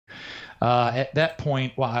At that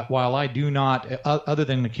point, while I do not, other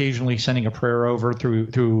than occasionally sending a prayer over through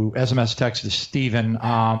SMS text to Stephen,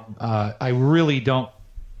 I really don't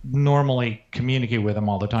normally communicate with him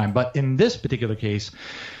all the time. But in this particular case,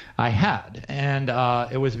 I had, and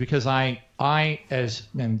it was because I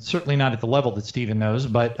and certainly not at the level that Stephen knows,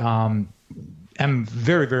 but am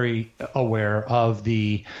very, very aware of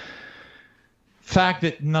the fact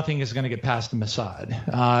that nothing is going to get past the Mossad,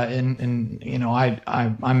 and you know,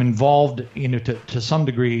 I'm involved, you know, to some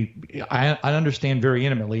degree. I understand very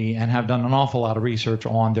intimately and have done an awful lot of research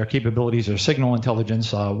on their capabilities, their signal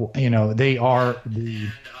intelligence. You know, they're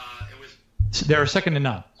second to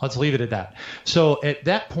none. Let's leave it at that. So at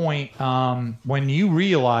that point, when you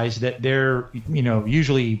realize that they're, you know,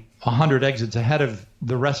 usually 100 exits ahead of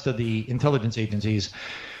the rest of the intelligence agencies,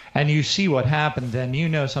 and you see what happened, then you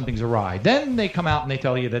know something's awry. Then they come out and they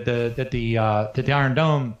tell you that the Iron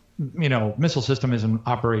Dome, you know, missile system isn't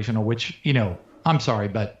operational. Which, you know, I'm sorry,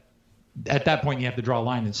 but at that point you have to draw a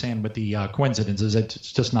line in the sand with the coincidences.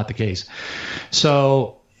 It's just not the case.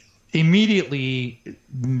 So immediately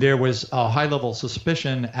there was a high level of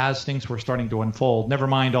suspicion as things were starting to unfold. Never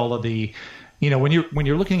mind all of the, you know, when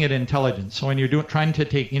you're looking at intelligence, so when you're trying to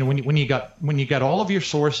take, you know, when you got all of your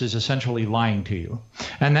sources essentially lying to you,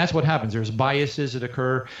 and that's what happens. There's biases that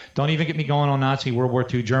occur. Don't even get me going on Nazi World War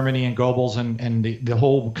II, Germany and Goebbels, and the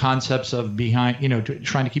whole concepts of behind, you know,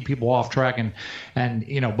 trying to keep people off track, and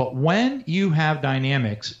you know. But when you have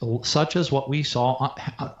dynamics such as what we saw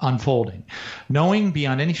unfolding, knowing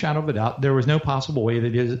beyond any shadow of a doubt there was no possible way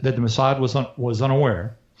that the Mossad was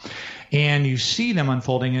unaware. And you see them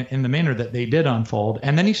unfolding in the manner that they did unfold,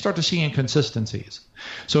 and then you start to see inconsistencies.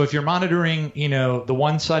 So if you're monitoring, you know, the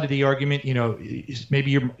one side of the argument, you know,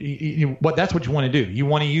 maybe that's what you want to do. You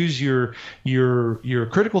want to use your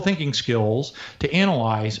critical thinking skills to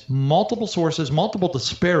analyze multiple sources, multiple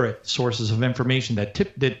disparate sources of information that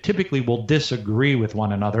typically will disagree with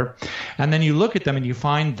one another, and then you look at them and you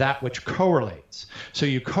find that which correlates. So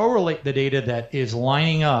you correlate the data that is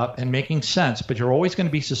lining up and making sense, but you're always going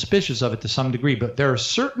to be suspicious of it to some degree. But there are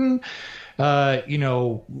certain, you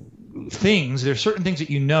know, things. There's certain things that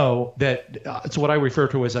you know that it's what I refer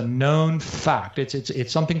to as a known fact.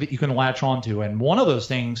 It's something that you can latch onto, and one of those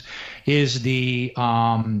things is the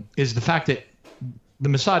fact that the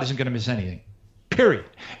Mossad isn't going to miss anything. Period.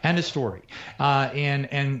 End of story.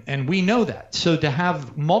 And we know that. So to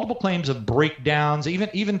have multiple claims of breakdowns,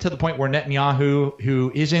 even to the point where Netanyahu,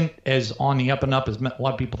 who isn't as on the up and up as a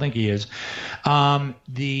lot of people think he is,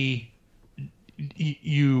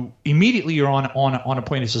 you immediately you're on a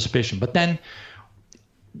point of suspicion. But then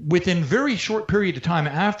within very short period of time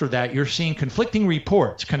after that, you're seeing conflicting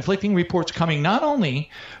reports coming not only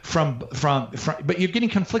from but you're getting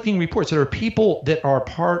conflicting reports. There are people that are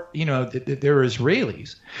part, you know, they're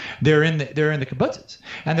Israelis. They're in the kibbutzes,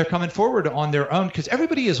 and they're coming forward on their own, because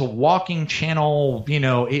everybody is a walking channel, you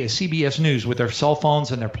know, CBS News with their cell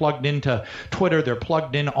phones, and they're plugged into Twitter. They're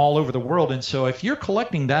plugged in all over the world. And so if you're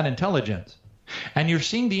collecting that intelligence and you're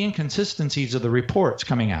seeing the inconsistencies of the reports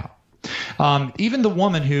coming out, even the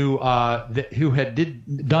woman who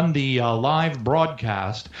had done the live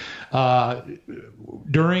broadcast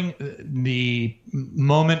during the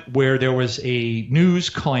moment where there was a news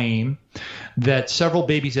claim that several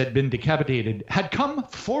babies had been decapitated, had come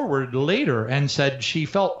forward later and said she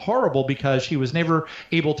felt horrible because she was never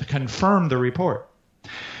able to confirm the report.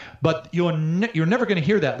 But you're never going to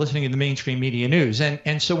hear that listening to the mainstream media news.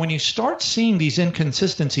 And so when you start seeing these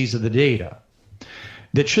inconsistencies of the data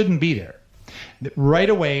that shouldn't be there, right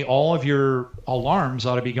away, all of your alarms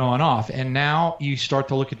ought to be going off. And now you start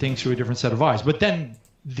to look at things through a different set of eyes. But then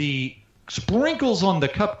the sprinkles on the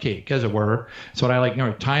cupcake, as it were, that's what I like, you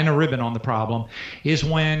know, tying a ribbon on the problem, is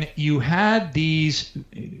when you had these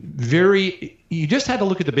you just had to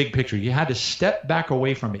look at the big picture. You had to step back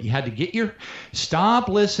away from it. You had to stop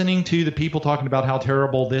listening to the people talking about how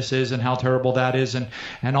terrible this is and how terrible that is, and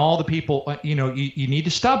all the people, you know, you need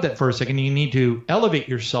to stop that for a second. You need to elevate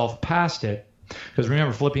yourself past it, because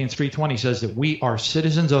remember, Philippians 3:20 says that we are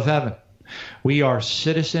citizens of heaven. We are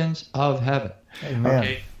citizens of heaven. Amen.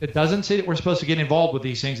 Okay. It doesn't say that we're supposed to get involved with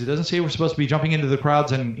these things. It doesn't say we're supposed to be jumping into the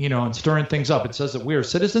crowds and, you know, and stirring things up. It says that we are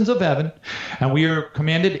citizens of heaven, and we are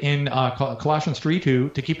commanded in Colossians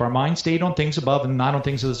 3:2 to keep our mind stayed on things above and not on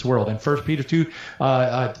things of this world. And 1 Peter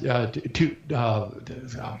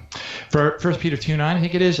 2:9, I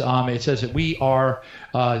think it is. It says that we are,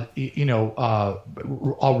 a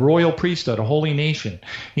royal priesthood, a holy nation.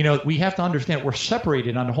 You know, we have to understand we're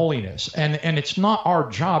separated unto holiness, and it's not our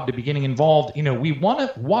job to be getting involved we want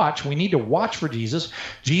to watch. We need to watch for Jesus.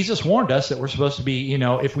 Jesus warned us that we're supposed to be,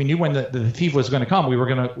 if we knew when the thief was going to come, we're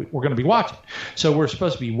going to be watching. So we're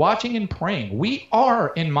supposed to be watching and praying. We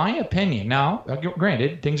are, in my opinion, now,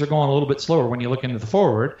 granted, things are going a little bit slower when you look into the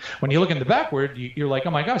forward. When you look into the backward, you're like,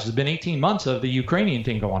 oh my gosh, there's been 18 months of the Ukrainian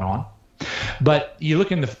thing going on. But you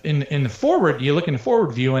look in the forward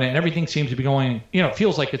view, and everything seems to be going, it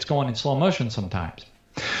feels like it's going in slow motion sometimes.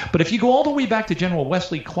 But if you go all the way back to General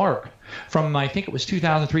Wesley Clark from, I think it was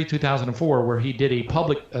 2003, 2004, where he did a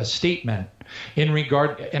public statement in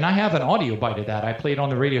regard, and I have an audio bite of that. I played on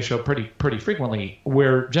the radio show pretty frequently,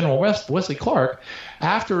 where General Wesley Clark,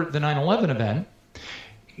 after the 9/11 event,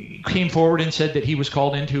 came forward and said that he was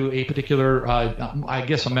called into a particular, I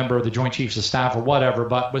guess a member of the Joint Chiefs of Staff or whatever,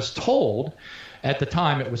 but was told, at the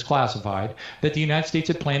time it was classified, that the United States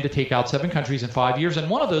had planned to take out 7 countries in 5 years, and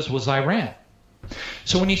one of those was Iran.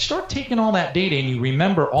 So when you start taking all that data and you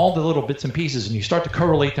remember all the little bits and pieces and you start to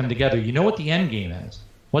correlate them together, you know what the end game is.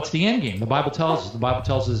 What's the end game? The Bible tells us. The Bible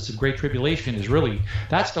tells us the Great Tribulation is really,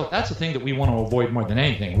 that's the thing that we want to avoid more than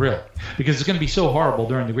anything, really. Because it's going to be so horrible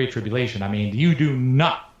during the Great Tribulation. I mean, you do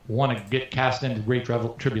not want to get cast into the Great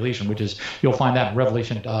Tribulation, which is, you'll find that in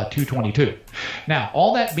Revelation 2:22. Now,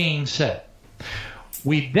 all that being said,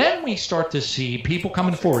 we start to see people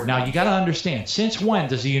coming forward. Now, you got to understand, since when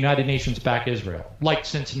does the United Nations back Israel? Like,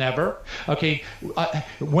 since never? Okay,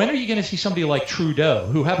 when are you going to see somebody like Trudeau,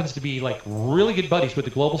 who happens to be like really good buddies with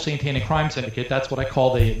the Global Satanic Crime Syndicate? That's what I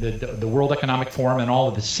call the World Economic Forum and all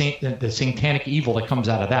of the satanic evil that comes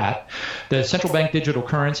out of that. The central bank digital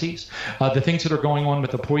currencies, the things that are going on with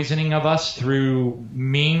the poisoning of us through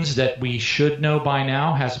means that we should know by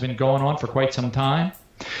now has been going on for quite some time.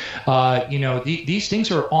 These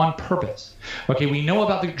things are on purpose. Okay, we know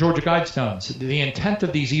about the Georgia Guidestones, the intent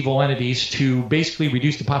of these evil entities to basically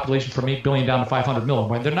reduce the population from 8 billion down to 500 million.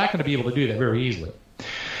 Well, they're not going to be able to do that very easily.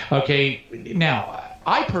 Okay, now,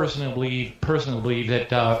 I personally believe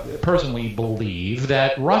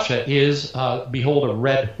that Russia is, behold, a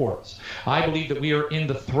red horse. I believe that we are in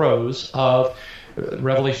the throes of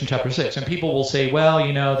Revelation chapter 6. And people will say, well,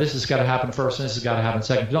 this has got to happen first and this has got to happen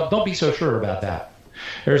second. Don't be so sure about that.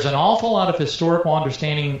 There's an awful lot of historical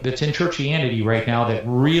understanding that's in churchianity right now that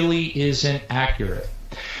really isn't accurate.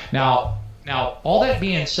 Now, all that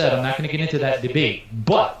being said, I'm not going to get into that debate,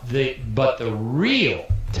 but the real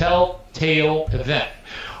telltale event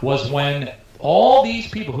was when all these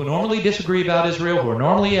people who normally disagree about Israel, who are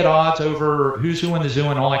normally at odds over who's who in the zoo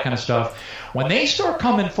and all that kind of stuff, when they start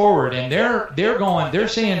coming forward and they're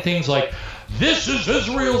saying things like, this is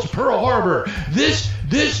Israel's Pearl Harbor. This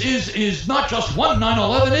is not just one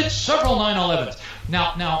 9/11, it's several 9/11s.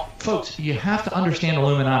 Now, folks, you have to understand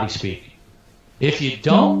Illuminati speak. If you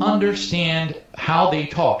don't understand how they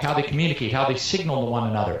talk, how they communicate, how they signal to one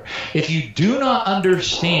another, if you do not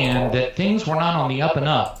understand that things were not on the up and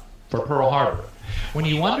up for Pearl Harbor, when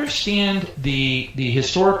you understand the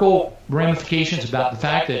historical ramifications about the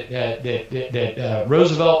fact that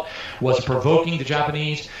Roosevelt was provoking the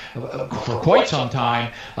Japanese for quite some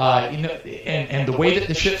time, and the way that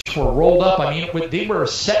the ships were rolled up, I mean, they were a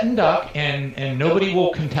set and duck, and nobody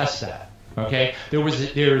will contest that. Okay,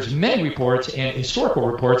 there's many reports and historical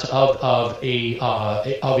reports of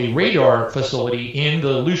a radar facility in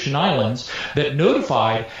the Aleutian Islands that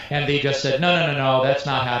notified, and they just said no, that's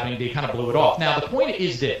not happening. They kind of blew it off. Now the point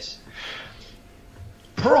is this: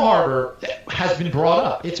 Pearl Harbor has been brought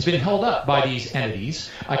up. It's been held up by these entities.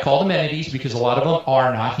 I call them entities because a lot of them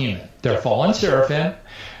are not human. They're fallen seraphim.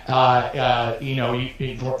 For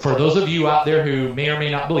those of you out there who may or may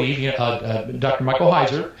not believe, Dr. Michael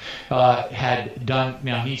Heiser had done.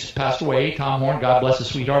 Now he's passed away. Tom Horn, God bless his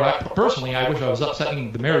sweetheart. I wish I was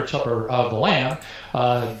upsetting the marriage supper of the Lamb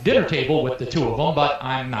dinner table with the two of them, but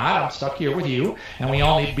I'm not. I'm stuck here with you, and we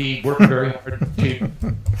all need to be working very hard to,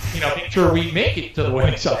 make sure we make it to the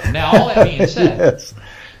wedding supper. Now, all that being said. Yes.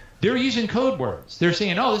 They're using code words. They're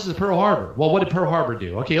saying, oh, this is Pearl Harbor. Well, what did Pearl Harbor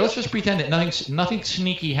do? Okay, let's just pretend that nothing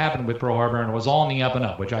sneaky happened with Pearl Harbor and it was all in the up and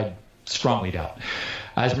up, which I strongly doubt.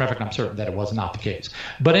 As a matter of fact, I'm certain that it was not the case.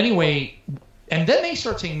 But anyway, and then they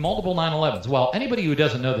start saying multiple 9/11s. Well, anybody who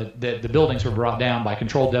doesn't know that the buildings were brought down by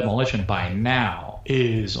controlled demolition by now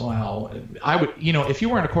is, well, I would, if you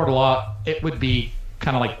were in a court of law, it would be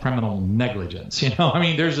kind of like criminal negligence, I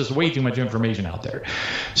mean, there's just way too much information out there.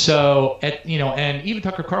 So, and even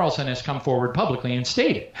Tucker Carlson has come forward publicly and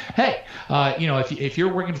stated, hey, if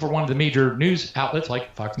you're working for one of the major news outlets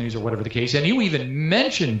like Fox News or whatever the case, and you even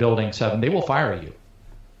mention Building 7, they will fire you.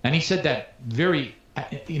 And he said that very,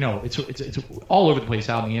 it's all over the place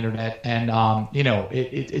out on the internet, and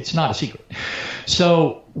it's not a secret.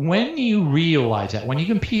 So when you realize that, when you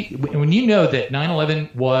compete, when you know that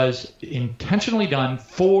 9/11 was intentionally done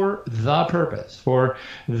for the purpose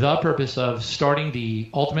of starting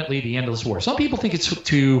ultimately the endless war. Some people think it's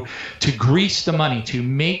to grease the money, to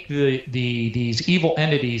make these evil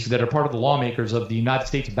entities that are part of the lawmakers of the United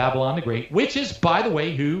States Babylon the Great, which is, by the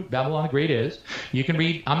way, who Babylon the Great is. You can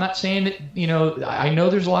read. I'm not saying that, I know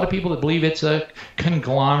there's a lot of people that believe it's a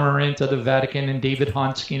conglomerate of the Vatican and David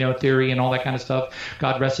Hunt's, theory and all that kind of stuff.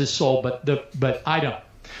 God rest his soul, but I don't.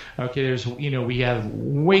 Okay, there's, we have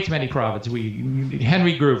way too many prophets.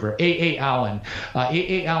 Henry Groover, A. Allen.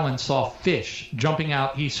 A. Allen saw fish jumping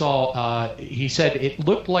out. He said it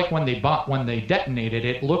looked like when they detonated,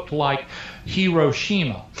 it looked like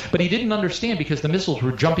Hiroshima. But he didn't understand because the missiles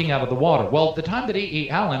were jumping out of the water. Well, the time that A.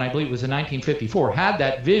 Allen, I believe it was in 1954, had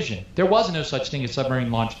that vision, there was no such thing as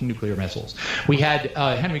submarine-launched nuclear missiles. We had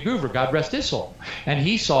Henry Groover, God rest his soul, and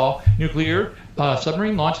he saw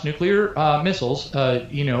submarine-launched nuclear missiles,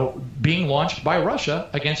 being launched by Russia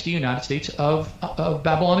against the United States of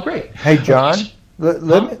Babylon the Great. Hey, John,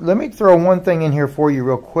 let me throw one thing in here for you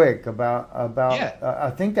real quick about. Yeah. I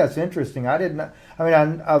think that's interesting.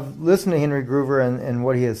 I've listened to Henry Groover and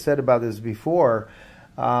what he has said about this before.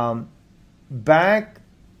 Back,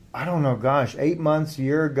 I don't know, 8 months, a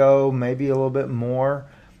year ago, maybe a little bit more.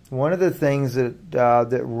 One of the things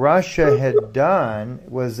that Russia had done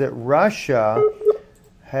was that Russia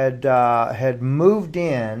had moved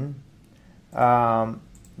in.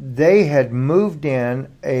 They had moved in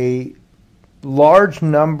a large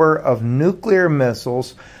number of nuclear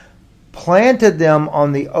missiles, planted them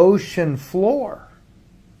on the ocean floor.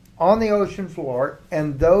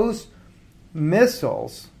 And those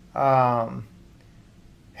missiles are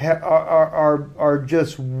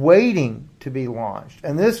just waiting to be launched.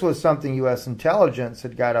 And this was something U.S. intelligence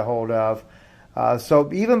had got a hold of.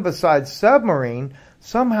 So even besides submarine,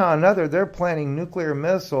 somehow or another, they're planting nuclear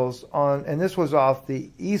missiles and this was off the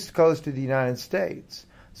east coast of the United States.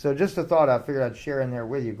 So just a thought I figured I'd share in there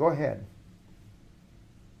with you. Go ahead.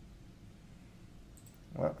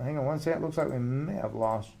 Well, hang on one second. It looks like we may have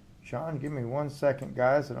lost John. Give me 1 second,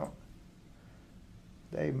 guys.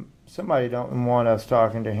 Somebody don't want us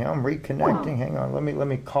talking to him. Reconnecting. Hang on. Let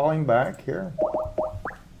me call him back here.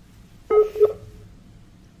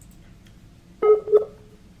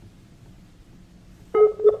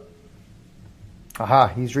 Aha,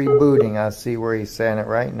 he's rebooting. I see where he's saying it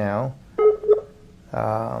right now.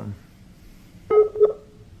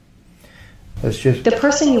 The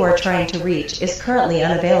person you are trying to reach is currently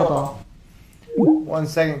unavailable. 1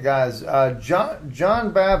 second, guys.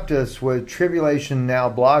 John Baptist with Tribulation Now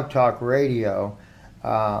Blog Talk Radio.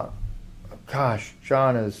 Gosh,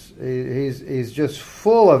 John he's just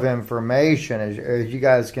full of information, as you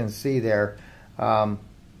guys can see there. Let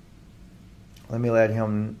me let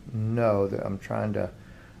him know that I'm trying to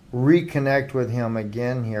reconnect with him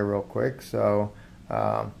again here real quick. So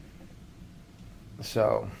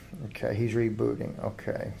okay, he's rebooting.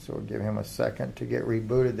 Okay, so we'll give him a second to get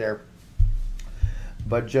rebooted there.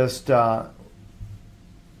 But just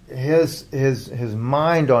his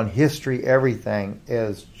mind on history, everything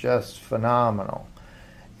is just phenomenal.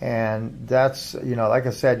 And that's, like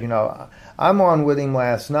I said, I'm on with him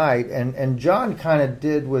last night, and John kind of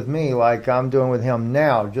did with me like I'm doing with him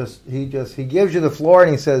now. He gives you the floor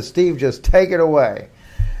and he says, "Steve, just take it away."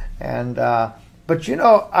 And but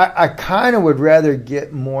I kind of would rather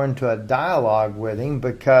get more into a dialogue with him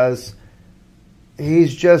because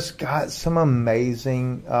he's just got some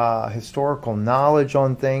amazing historical knowledge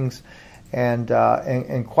on things, and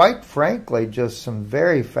quite frankly, just some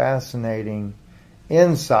very fascinating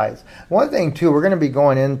insights. One thing too, we're going to be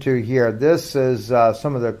going into here. This is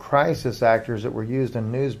some of the crisis actors that were used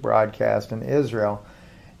in news broadcasts in Israel,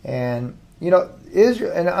 and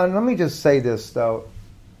Israel. And let me just say this though,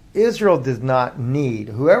 Israel did not need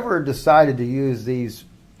whoever decided to use these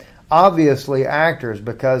obviously actors,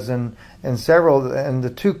 because in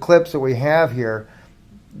the two clips that we have here,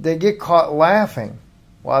 they get caught laughing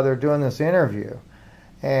while they're doing this interview,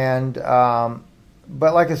 and.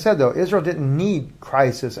 But like I said, though, Israel didn't need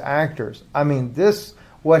crisis actors. I mean,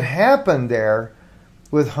 what happened there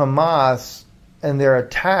with Hamas and their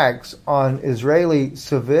attacks on Israeli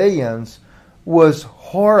civilians was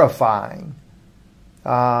horrifying.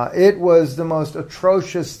 It was the most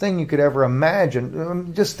atrocious thing you could ever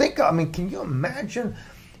imagine. Just think, can you imagine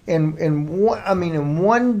in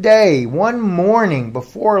one day, one morning,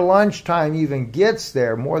 before lunchtime even gets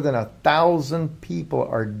there, more than 1,000 people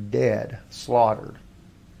are dead, slaughtered.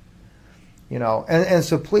 And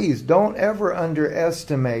so please don't ever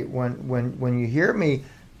underestimate when you hear me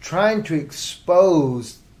trying to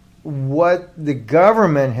expose what the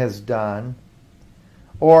government has done,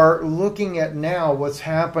 or looking at now what's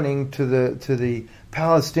happening to the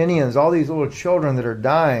Palestinians, all these little children that are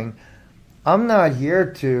dying. I'm not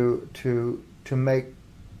here to make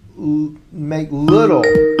little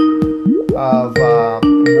of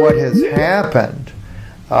what has happened.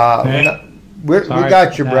 We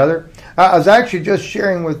got you, brother. I was actually just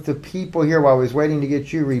sharing with the people here while I was waiting to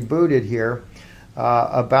get you rebooted here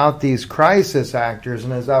about these crisis actors,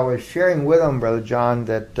 and as I was sharing with them, Brother John,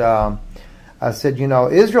 that I said,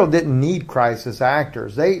 Israel didn't need crisis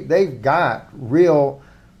actors. They've got real,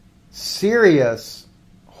 serious,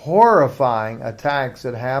 horrifying attacks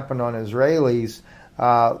that happened on Israelis.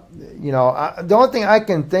 The only thing I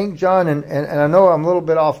can think, John, and I know I'm a little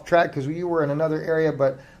bit off track because you were in another area,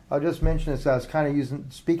 but I'll just mention this. I was kind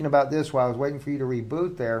of speaking about this while I was waiting for you to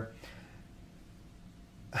reboot there.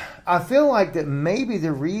 I feel like that maybe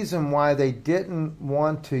the reason why they didn't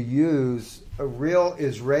want to use real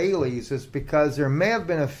Israelis is because there may have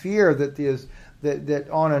been a fear that that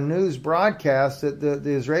on a news broadcast that the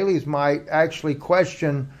Israelis might actually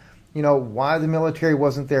question, why the military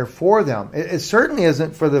wasn't there for them. It certainly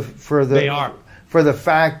isn't for the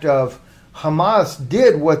fact of Hamas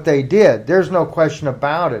did what they did. There's no question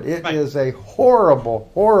about it. It is a horrible,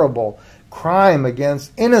 horrible crime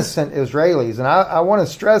against innocent Israelis. And I want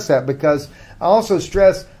to stress that, because I also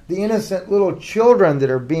stress the innocent little children that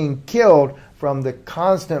are being killed from the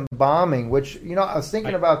constant bombing, which, I was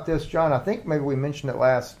thinking about this, John. I think maybe we mentioned it or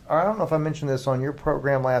I don't know if I mentioned this on your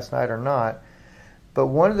program last night or not. But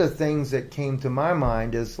one of the things that came to my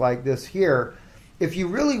mind is like this here. If you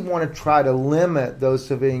really want to try to limit those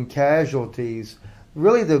civilian casualties,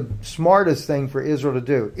 really the smartest thing for Israel to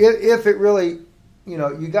do, if it really,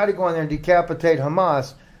 you got to go in there and decapitate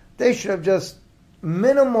Hamas, they should have just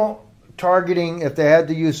minimal targeting if they had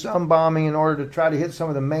to use some bombing in order to try to hit some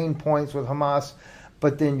of the main points with Hamas.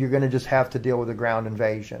 But then you're going to just have to deal with a ground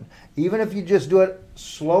invasion. Even if you just do it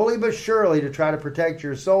slowly but surely to try to protect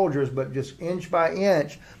your soldiers, but just inch by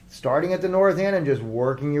inch, starting at the north end and just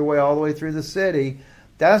working your way all the way through the city,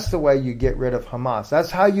 that's the way you get rid of Hamas. That's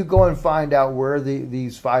how you go and find out where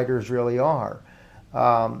these fighters really are.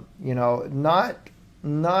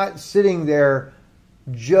 Not sitting there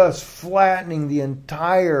just flattening the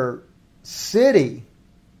entire city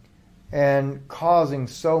and causing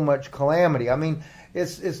so much calamity. I mean,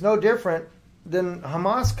 it's no different than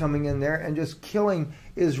Hamas coming in there and just killing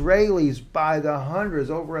Israelis by the hundreds,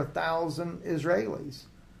 over 1,000 Israelis.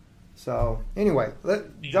 So anyway,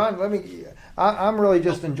 John, I'm really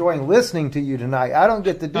just enjoying listening to you tonight. I don't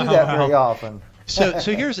get to do that very often. So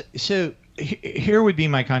here would be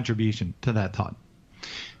my contribution to that thought.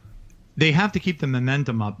 They have to keep the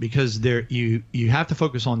momentum up, because you have to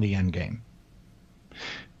focus on the end game.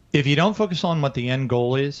 If you don't focus on what the end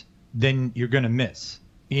goal is, then you're going to miss.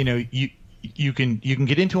 You can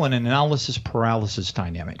get into an analysis paralysis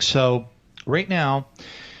dynamic. So right now,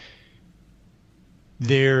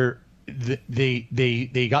 they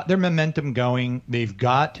got their momentum going. They've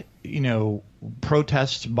got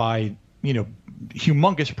protests by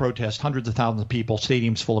humongous protests, hundreds of thousands of people,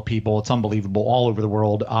 stadiums full of people. It's unbelievable all over the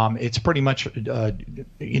world. It's pretty much,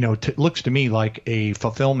 looks to me like a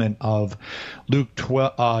fulfillment of Luke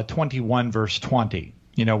 21 verse 20,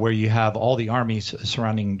 where you have all the armies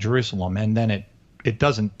surrounding Jerusalem, and then it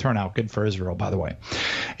doesn't turn out good for Israel, by the way,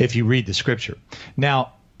 if you read the scripture.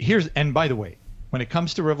 Now, and by the way, when it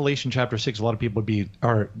comes to Revelation chapter 6, a lot of people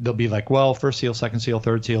they'll be like, well, first seal, second seal,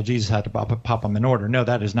 third seal, Jesus had to pop them in order. No,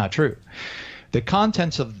 that is not true. The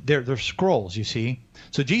contents of their scrolls, you see.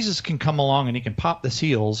 So Jesus can come along and he can pop the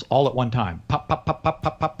seals all at one time. Pop, pop, pop, pop,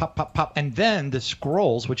 pop, pop, pop, pop, pop. And then the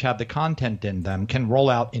scrolls, which have the content in them, can roll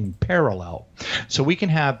out in parallel. So we can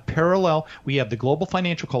have parallel. We have the global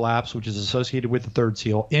financial collapse, which is associated with the third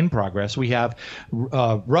seal, in progress. We have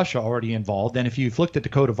Russia already involved. And if you've looked at the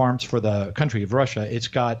coat of arms for the country of Russia, it's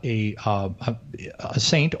got a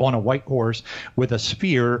saint on a white horse with a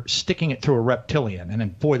spear sticking it through a reptilian. And then,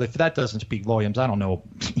 boy, if that doesn't speak volumes, I don't know.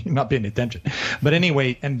 You're not paying attention. But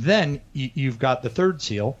anyway, and then you've got the third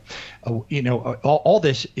seal. All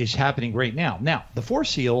this is happening right now. Now, the fourth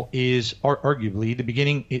seal is arguably the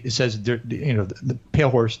beginning. It says, the pale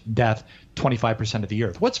horse, death, 25% of the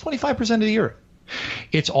earth. What's 25% of the earth?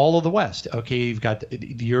 It's all of the West. Okay, you've got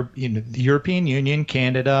the European Union,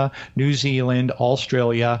 Canada, New Zealand,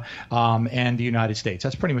 Australia, and the United States.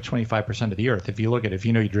 That's pretty much 25% of the earth if you look at it, if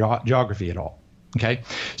you know your geography at all. Okay,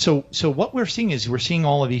 so what we're seeing is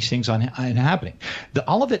all of these things happening.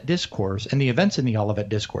 The Olivet Discourse and the events in the Olivet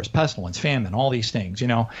Discourse, pestilence, famine, all these things,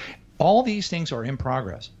 all these things are in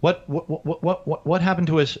progress. What happened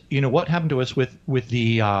to us? What happened to us with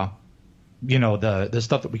the the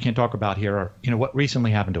stuff that we can't talk about here? Or, what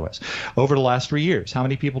recently happened to us over the last 3 years? How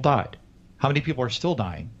many people died? How many people are still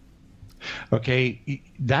dying? Okay,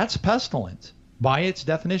 that's pestilence. By its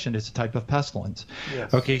definition, it's a type of pestilence.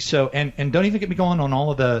 Yes. Okay, so and don't even get me going on all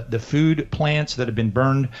of the food plants that have been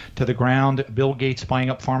burned to the ground. Bill Gates buying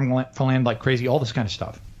up farmland like crazy, all this kind of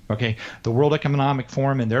stuff. Okay, the World Economic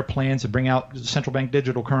Forum and their plans to bring out central bank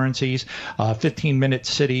digital currencies, 15-minute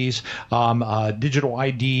cities, digital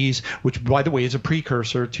IDs, which, by the way, is a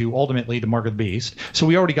precursor to ultimately the mark of the beast. So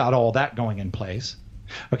we already got all that going in place.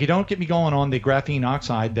 Okay, don't get me going on the graphene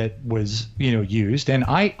oxide that was, used. And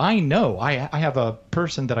I know I have a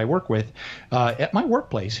person that I work with at my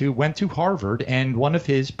workplace who went to Harvard, and one of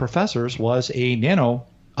his professors was a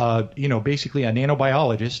basically a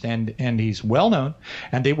nanobiologist, and he's well known.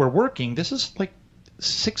 And they were working. This is like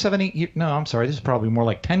 6, 7, 8 years. No, I'm sorry. This is probably more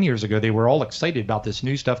like 10 years ago. They were all excited about this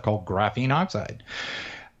new stuff called graphene oxide.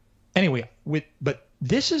 Anyway, but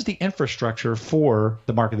this is the infrastructure for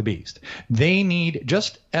the mark of the beast. They need,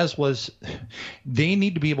 they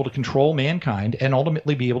need to be able to control mankind and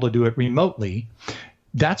ultimately be able to do it remotely.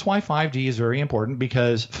 That's why 5G is very important,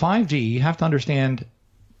 because 5G, you have to understand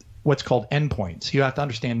what's called endpoints. You have to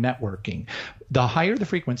understand networking. The higher the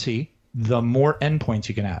frequency, the more endpoints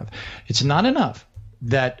you can have. It's not enough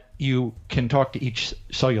that you can talk to each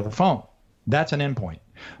cellular phone. That's an endpoint.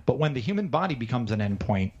 But when the human body becomes an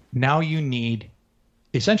endpoint, now you need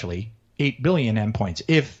essentially 8 billion endpoints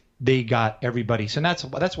if they got everybody. So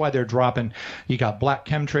that's why they're dropping. You got black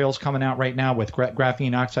chemtrails coming out right now with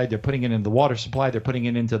graphene oxide. They're putting it in the water supply. They're putting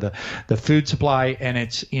it into the food supply. And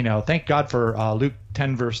it's, thank God for Luke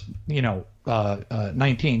 10 verse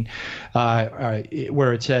 19,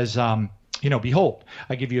 where it says, behold,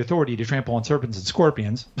 I give you authority to trample on serpents and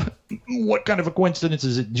scorpions. What kind of a coincidence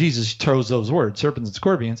is it Jesus chose those words, serpents and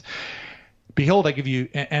scorpions? Behold, I give you,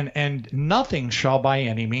 and nothing shall by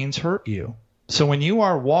any means hurt you. So when you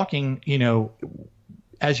are walking,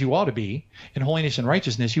 as you ought to be in holiness and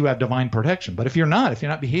righteousness, you have divine protection. But if you're not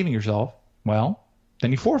behaving yourself, well,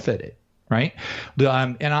 then you forfeit it, right?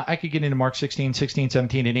 And I could get into Mark 16,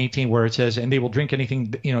 17, and 18, where it says, and they will drink anything,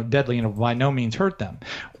 deadly, and it will by no means hurt them.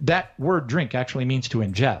 That word drink actually means to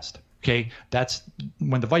ingest. Okay, that's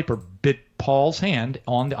when the viper bit Paul's hand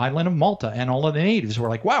on the island of Malta, and all of the natives were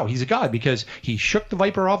like, wow, he's a god, because he shook the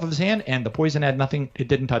viper off of his hand and the poison had nothing, it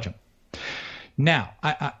didn't touch him. Now,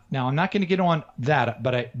 I'm not going to get on that,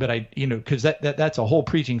 but I because that's a whole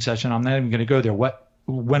preaching session. I'm not even going to go there.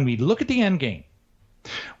 When we look at the end game,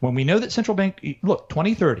 when we know that central bank, look,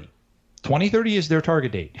 2030 is their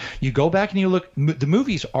target date. You go back and you look, the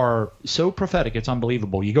movies are so prophetic, it's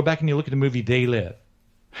unbelievable. You go back and you look at the movie They Live.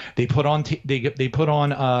 They put on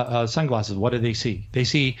sunglasses. What do they see? They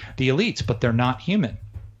see the elites, but they're not human.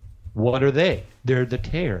 What are they? They're the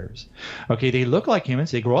tares. Okay, they look like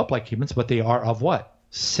humans. They grow up like humans, but they are of what?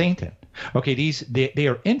 Satan. Okay, they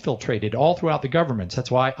are infiltrated all throughout the governments. That's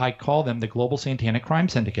why I call them the Global Satanic Crime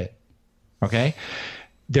Syndicate. Okay,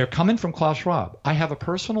 they're coming from Klaus Schwab. I have a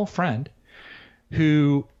personal friend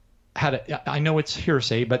who I know it's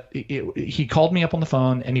hearsay, but he called me up on the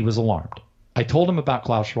phone and he was alarmed. I told him about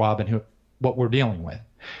Klaus Schwab and what we're dealing with.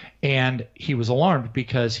 And he was alarmed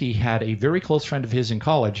because he had a very close friend of his in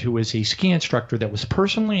college who was a ski instructor that was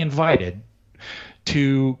personally invited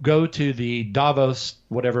to go to the Davos,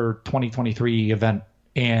 whatever, 2023 event.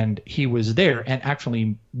 And he was there and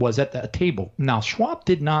actually was at the table. Now, Schwab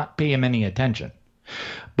did not pay him any attention.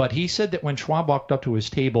 But he said that when Schwab walked up to his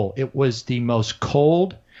table, it was the most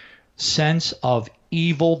cold sense of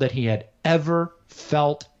evil that he had ever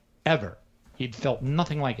felt, ever. He'd felt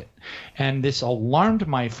nothing like it. And this alarmed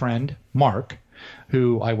my friend, Mark,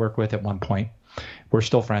 who I work with at one point. We're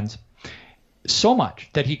still friends. So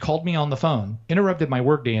much that he called me on the phone, interrupted my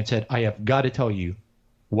workday, and said, I have got to tell you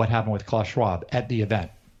what happened with Klaus Schwab at the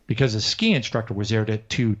event. Because a ski instructor was there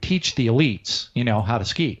to teach the elites, how to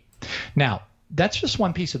ski. Now, that's just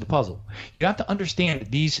one piece of the puzzle. You have to understand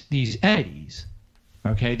these entities,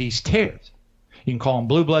 okay, these tares. You can call them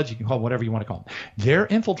blue bloods. You can call them whatever you want to call them. They're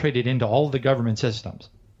infiltrated into all of the government systems.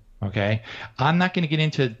 Okay? I'm not going to get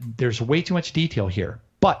into – there's way too much detail here.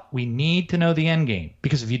 But we need to know the end game,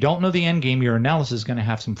 because if you don't know the end game, your analysis is going to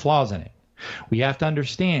have some flaws in it. We have to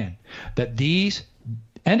understand that these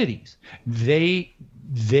entities, they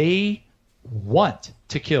want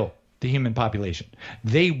to kill the human population.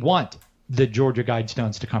 They want the Georgia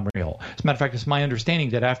Guidestones to come real. As a matter of fact, it's my understanding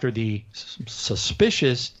that after the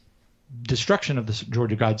suspicious destruction of the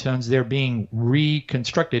Georgia Guidestones. They're being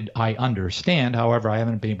reconstructed, I understand. However, I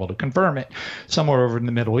haven't been able to confirm it, somewhere over in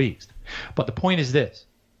the Middle East. But the point is this.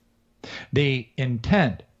 They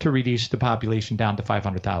intend to reduce the population down to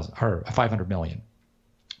 500,000 or 500 million.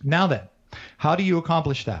 Now then, how do you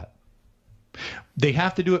accomplish that? They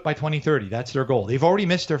have to do it by 2030. That's their goal. They've already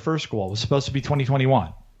missed their first goal. It was supposed to be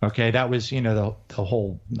 2021. Okay, that was, the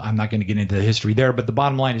whole, I'm not going to get into the history there, but the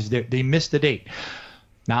bottom line is they missed the date.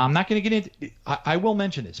 Now, I'm not going to get into, I will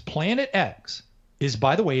mention this. Planet X is,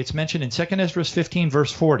 by the way, it's mentioned in 2 Esdras 15,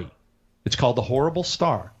 verse 40. It's called the horrible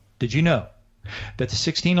star. Did you know that the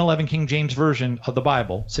 1611 King James Version of the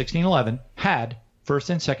Bible, 1611, had 1st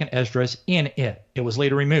and 2nd Esdras in it? It was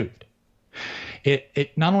later removed.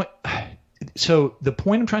 It not only, so the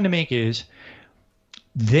point I'm trying to make is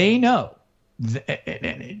they know,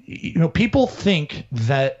 people think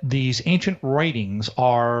that these ancient writings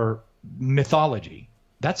are mythology.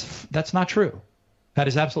 That's not true. That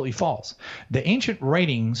is absolutely false. The ancient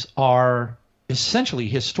writings are essentially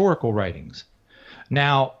historical writings.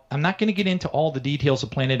 Now, I'm not going to get into all the details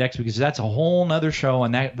of Planet X because that's a whole nother show,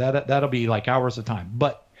 and that'll be like hours of time.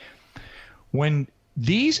 But when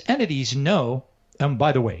these entities know, and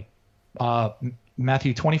by the way,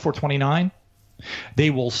 Matthew 24:29, they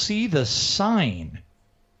will see the sign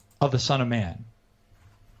of the Son of Man.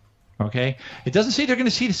 Okay? It doesn't say they're going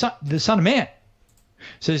to see the Son of Man.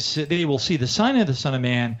 It says they will see the sign of the Son of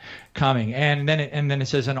Man coming. And then it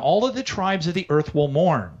says, and all of the tribes of the earth will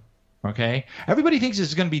mourn. Okay? Everybody thinks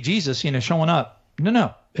it's going to be Jesus, showing up.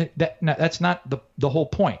 No. That's not the whole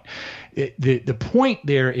point. The point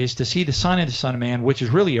there is to see the sign of the Son of Man, which is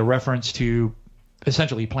really a reference to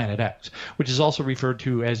essentially Planet X, which is also referred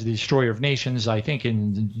to as the Destroyer of Nations, I think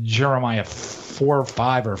in Jeremiah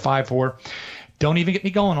 4:5 or 5:4. Don't even get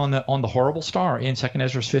me going on the horrible star in 2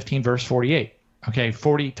 Esdras 15, verse 48. Okay,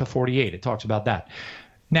 40 to 48. It talks about that.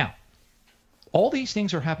 Now, all these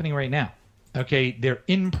things are happening right now. Okay, they're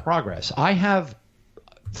in progress. I have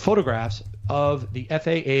photographs of the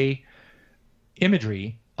FAA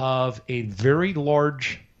imagery of a very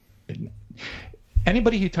large.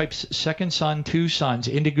 Anybody who types second sun, two suns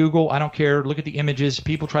into Google, I don't care. Look at the images.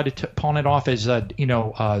 People try to pawn it off as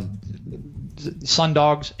sun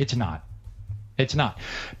dogs. It's not. It's not,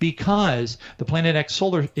 because the Planet X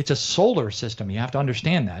it's a solar system. You have to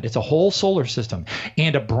understand that. It's a whole solar system.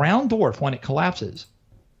 And a brown dwarf, when it collapses,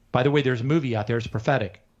 by the way, there's a movie out there, it's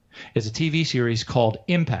prophetic. It's a TV series called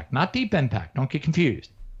Impact, not Deep Impact. Don't get confused.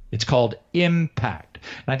 It's called Impact.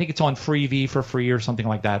 And I think it's on Freevee for free or something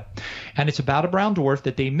like that. And it's about a brown dwarf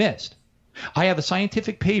that they missed. I have a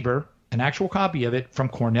scientific paper, an actual copy of it from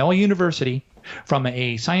Cornell University, from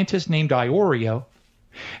a scientist named Iorio,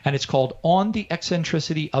 and it's called On the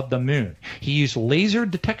Eccentricity of the Moon. He used laser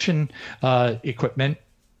detection equipment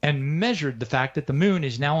and measured the fact that the moon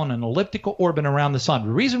is now on an elliptical orbit around the sun.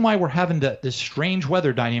 The reason why we're having this strange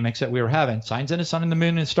weather dynamics that we were having, signs in the sun and the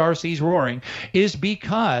moon and star seas roaring, is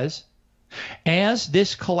because as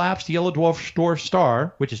this collapsed yellow dwarf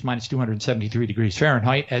star, which is minus 273 degrees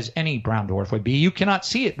Fahrenheit, as any brown dwarf would be, you cannot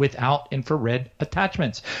see it without infrared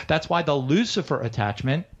attachments. That's why the Lucifer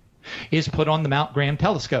attachment is put on the Mount Graham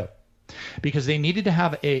telescope, because they needed to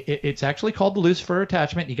have it's actually called the Lucifer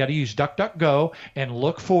attachment. You got to use DuckDuckGo and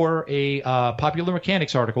look for a Popular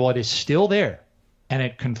Mechanics article. It is still there, and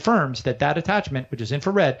it confirms that attachment, which is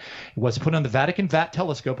infrared, was put on the Vatican VAT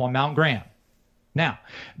telescope on Mount Graham. Now,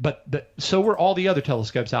 so were all the other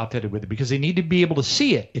telescopes outfitted with it, because they need to be able to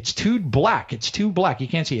see it. It's too black. You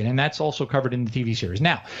can't see it, and that's also covered in the TV series.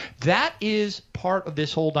 Now, that is part of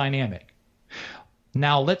this whole dynamic.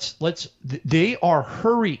 Now they are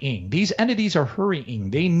hurrying. These entities are hurrying.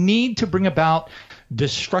 They need to bring about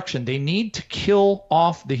destruction. They need to kill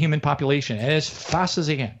off the human population as fast as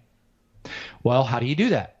they can. Well, how do you do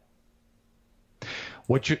that?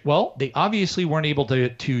 They obviously weren't able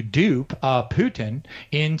to dupe Putin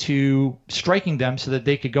into striking them so that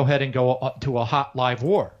they could go ahead and go to a hot live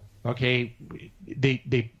war. Okay,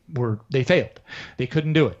 they failed. They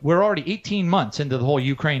couldn't do it. We're already 18 months into the whole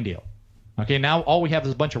Ukraine deal. Okay, now all we have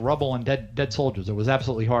is a bunch of rubble and dead soldiers. It was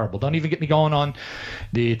absolutely horrible. Don't even get me going on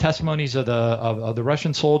the testimonies of the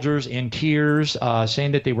Russian soldiers in tears,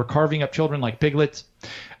 saying that they were carving up children like piglets.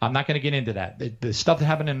 I'm not going to get into that. The stuff that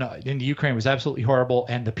happened in the Ukraine was absolutely horrible,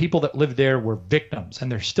 and the people that lived there were victims,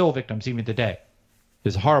 and they're still victims even today.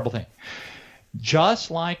 It's a horrible thing. Just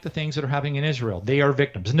like the things that are happening in Israel, they are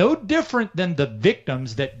victims. No different than the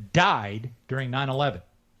victims that died during 9/11.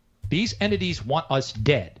 These entities want us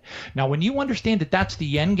dead. Now, when you understand that that's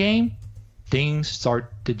the end game, things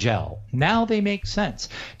start to gel. Now they make sense.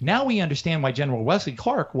 Now we understand why General Wesley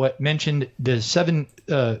Clark mentioned the 7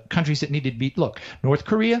 countries that needed to be. Look, North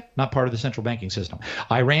Korea, not part of the central banking system.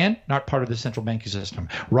 Iran, not part of the central banking system.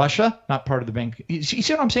 Russia, not part of the bank. You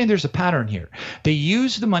see what I'm saying? There's a pattern here. They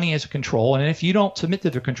use the money as a control, and if you don't submit to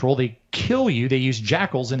their control, they kill you. They use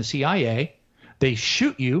jackals in the CIA. They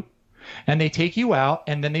shoot you, and they take you out,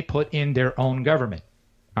 and then they put in their own government.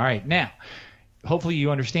 All right, now, hopefully you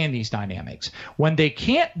understand these dynamics. When they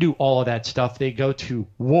can't do all of that stuff, they go to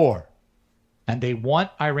war, and they want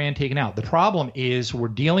Iran taken out. The problem is we're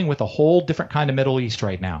dealing with a whole different kind of Middle East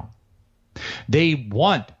right now. They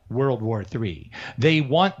want World War III. They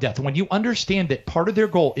want death. When you understand that part of their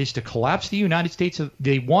goal is to collapse the United States,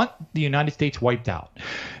 they want the United States wiped out.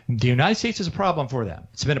 The United States is a problem for them.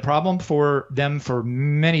 It's been a problem for them for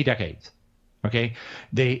many decades. Okay,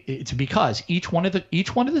 it's because each one of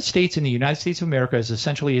the states in the United States of America is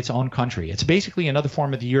essentially its own country. It's basically another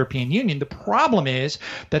form of the European Union. The problem is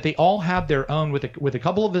that they all have their own, with a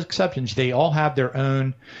couple of exceptions, they all have their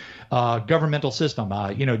own governmental system.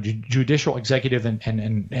 Judicial, executive, and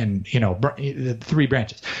the 3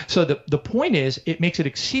 branches. So the point is, it makes it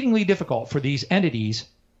exceedingly difficult for these entities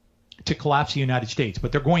to collapse the United States,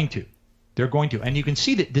 but they're going to. They're going to, and you can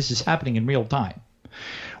see that this is happening in real time.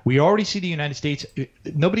 We already see the United States.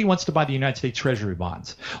 Nobody wants to buy the United States Treasury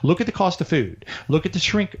bonds. Look at the cost of food. Look at the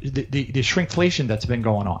shrinkflation that's been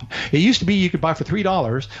going on. It used to be you could buy for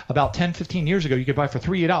 $3 about 10, 15 years ago. You could buy for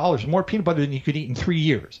 $3 more peanut butter than you could eat in 3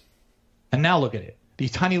 years. And now look at it.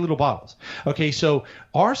 These tiny little bottles. Okay, so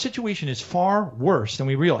our situation is far worse than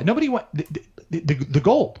we realize. Nobody wants the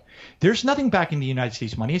gold. There's nothing backing the United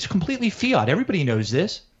States money. It's completely fiat. Everybody knows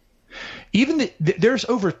this. Even there's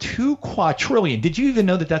over 2 quadrillion. Did you even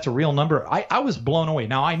know that that's a real number? I was blown away.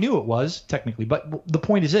 Now, I knew it was technically, but the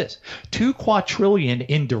point is this: 2 quadrillion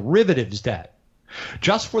in derivatives debt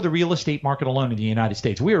just for the real estate market alone in the United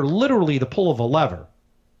States. We are literally the pull of a lever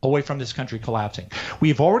away from this country collapsing.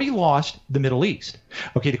 We've already lost the Middle East.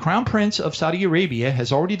 Okay, the Crown Prince of Saudi Arabia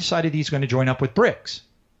has already decided he's going to join up with BRICS.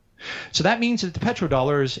 So that means that the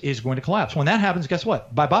petrodollar is going to collapse. When that happens, guess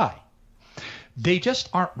what? Bye-bye. They just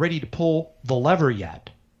aren't ready to pull the lever yet.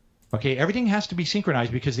 Okay, everything has to be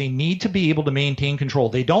synchronized because they need to be able to maintain control.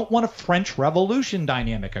 They don't want a French Revolution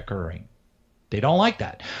dynamic occurring. They don't like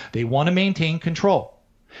that. They want to maintain control.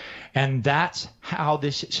 And that's how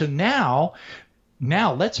this. So now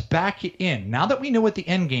let's back it in. Now that we know what the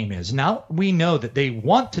end game is, now we know that they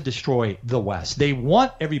want to destroy the West. They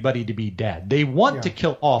want everybody to be dead. They want to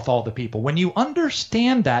kill off all the people. When you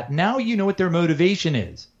understand that, now you know what their motivation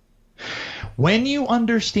is. When you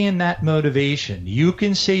understand that motivation, you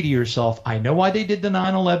can say to yourself, I know why they did the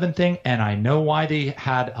 9/11 thing, and I know why they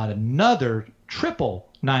had another triple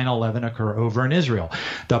 9/11 occur over in Israel.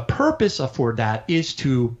 The purpose for that is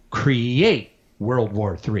to create World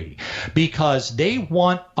War III because they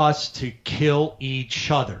want us to kill each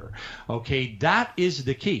other. Okay, that is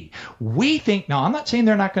the key. We think now. I'm not saying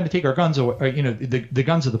they're not going to take our guns away. Or, the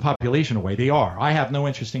guns of the population away. They are. I have no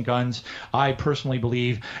interest in guns. I personally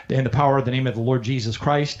believe in the power of the name of the Lord Jesus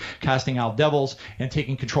Christ, casting out devils and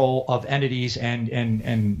taking control of entities,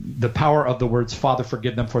 and the power of the words, Father,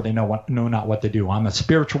 forgive them, for they know not what to do. I'm a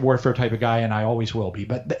spiritual warfare type of guy, and I always will be.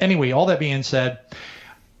 But anyway, all that being said.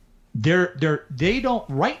 They don't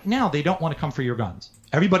right now. They don't want to come for your guns.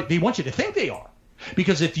 Everybody, they want you to think they are,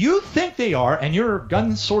 because if you think they are and you're a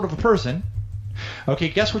gun sort of a person, okay,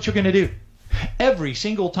 guess what you're going to do? Every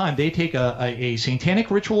single time they take a satanic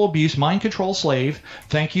ritual abuse, mind control slave.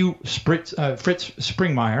 Thank you, Fritz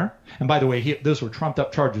Springmeier. And by the way, those were trumped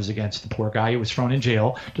up charges against the poor guy. He was thrown in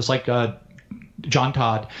jail, just like John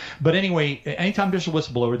Todd. But anyway, anytime there's a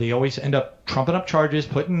whistleblower, they always end up trumping up charges,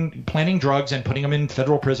 planting drugs, and putting them in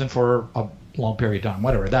federal prison for a long period of time,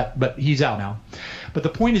 whatever. But he's out now. But the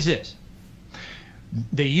point is this.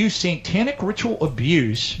 They use satanic ritual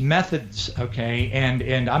abuse methods, okay,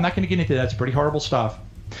 and I'm not going to get into that. It's pretty horrible stuff.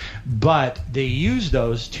 But they use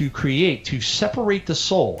those to separate the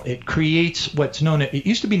soul. It creates what's known, it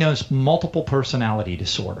used to be known as multiple personality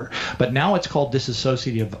disorder, but now it's called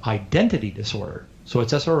dissociative identity disorder. So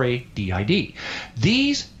it's SRA-DID.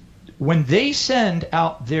 When they send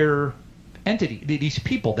out their entity, these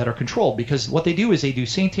people that are controlled, because what they do is they do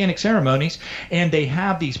satanic ceremonies, and they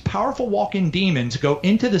have these powerful walk-in demons go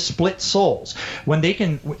into the split souls when they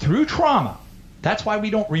can, through trauma. That's why we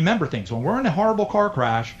don't remember things. When we're in a horrible car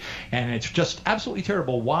crash and it's just absolutely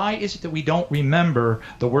terrible, why is it that we don't remember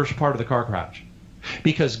the worst part of the car crash?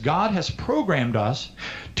 because God has programmed us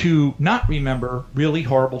to not remember really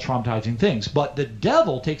horrible, traumatizing things. But the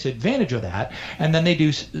devil takes advantage of that, and then they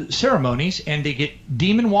do ceremonies, and they get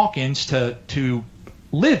demon walk-ins to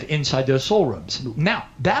live inside those soul rooms. Now,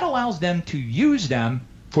 that allows them to use them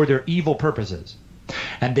for their evil purposes.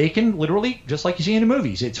 And they can literally, just like you see in the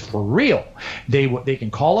movies, it's for real. They can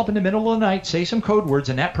call up in the middle of the night, say some code words,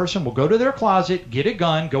 and that person will go to their closet, get a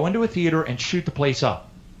gun, go into a theater, and shoot the place up.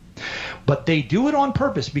 But they do it on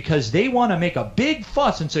purpose because they want to make a big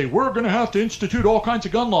fuss and say, we're going to have to institute all kinds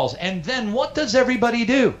of gun laws. And then what does everybody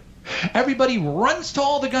do? Everybody runs to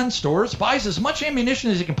all the gun stores, buys as much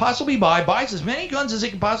ammunition as they can possibly buy, buys as many guns as they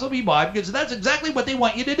can possibly buy, because that's exactly what they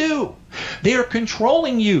want you to do. They are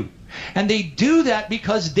controlling you. And they do that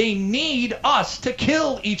because they need us to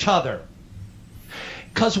kill each other.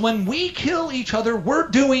 Because when we kill each other, we're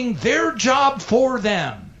doing their job for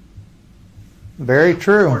them. Very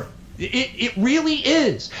true. It really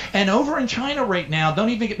is. And over in China right now, don't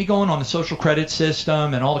even get me going on the social credit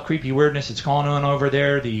system and all the creepy weirdness that's going on over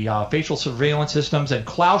there, the facial surveillance systems, and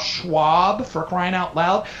Klaus Schwab, for crying out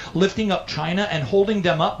loud, lifting up China and holding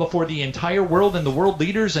them up before the entire world and the world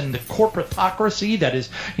leaders and the corporatocracy that is,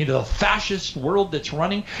 the fascist world that's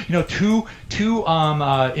running, too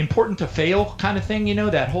important to fail kind of thing,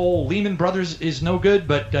 that whole Lehman Brothers is no good,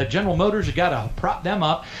 but General Motors, you got to prop them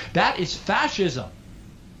up. That is fascism.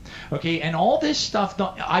 Okay, and all this stuff,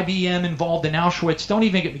 IBM involved in Auschwitz, don't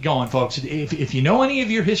even get me going, folks. If you know any of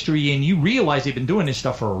your history and you realize they've been doing this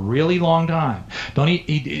stuff for a really long time,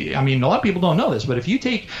 a lot of people don't know this, but if you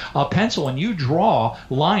take a pencil and you draw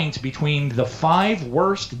lines between the 5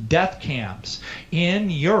 worst death camps in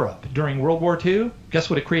Europe during World War II, guess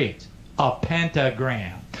what it creates? A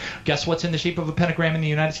pentagram. Guess what's in the shape of a pentagram in the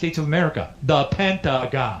United States of America? The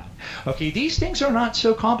Pentagon. Okay, these things are not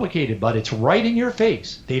so complicated, but it's right in your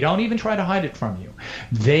face. They don't even try to hide it from you.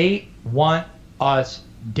 They want us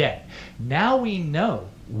dead. Now we know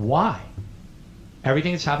why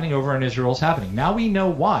everything that's happening over in Israel is happening. Now we know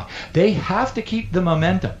why. They have to keep the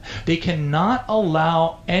momentum. They cannot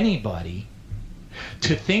allow anybody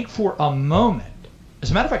to think for a moment. As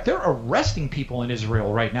a matter of fact, they're arresting people in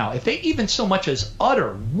Israel right now. If they even so much as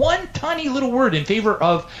utter one tiny little word in favor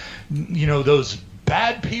of, those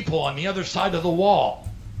bad people on the other side of the wall,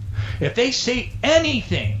 if they say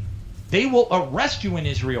anything, they will arrest you in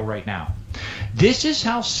Israel right now. This is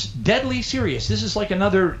how deadly serious. This is like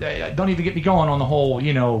another, don't even get me going on the whole,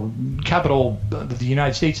 capital of the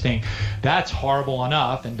United States thing. That's horrible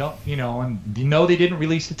enough. And they didn't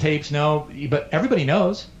release the tapes. No, but everybody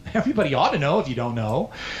knows. Everybody ought to know if you don't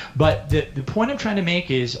know. But the point I'm trying to make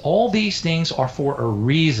is all these things are for a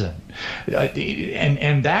reason.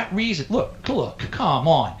 And that reason, look, come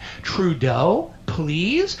on. Trudeau,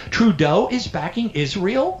 please? Trudeau is backing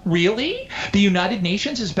Israel? Really? The United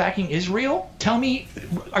Nations is backing Israel? Tell me,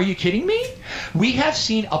 are you kidding me? We have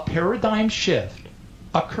seen a paradigm shift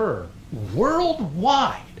occur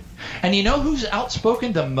worldwide. And you know who's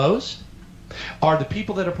outspoken the most? Are the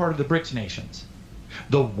people that are part of the BRICS nations.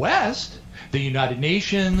 The West, the United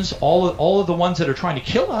Nations, all of the ones that are trying to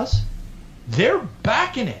kill us, they're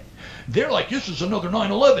backing it. They're like, this is another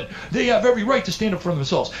 9/11. They have every right to stand up for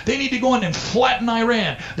themselves. They need to go in and flatten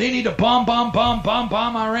Iran. They need to bomb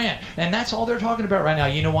Iran. And that's all they're talking about right now.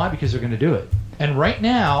 You know why? Because they're going to do it. And right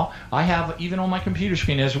now, I have, even on my computer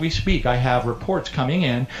screen as we speak, I have reports coming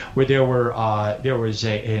in where there was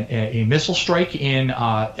a missile strike in,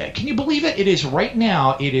 can you believe it? It is right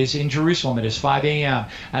now, it is in Jerusalem. It is 5 a.m.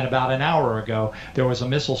 And about an hour ago, there was a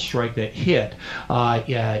missile strike that hit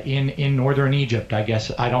in northern Egypt, I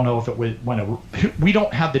guess. I don't know if it was, we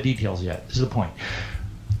don't have the details yet, is the point.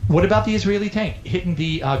 What about the Israeli tank hitting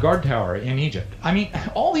the guard tower in Egypt? I mean,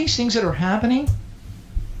 all these things that are happening,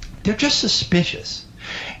 they're just suspicious.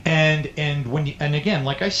 And again,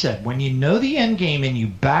 like I said, when you know the end game and you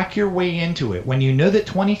back your way into it, when you know that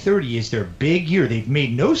 2030 is their big year, they've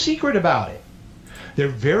made no secret about it. They're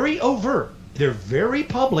very overt. They're very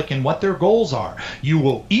public in what their goals are. You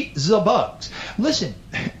will eat the bugs. Listen,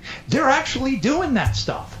 they're actually doing that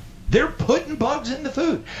stuff. They're putting bugs in the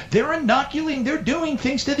food. They're inoculating. They're doing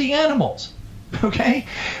things to the animals. Okay,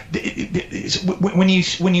 when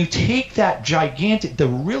you take that gigantic, the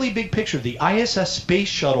really big picture, the ISS space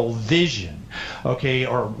shuttle vision, okay,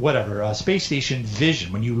 or whatever, space station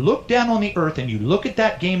vision, when you look down on the Earth and you look at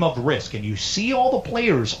that game of Risk and you see all the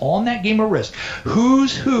players on that game of Risk,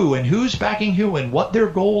 who's who and who's backing who and what their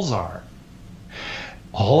goals are,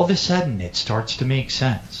 all of a sudden it starts to make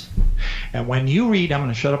sense. And when you read, I'm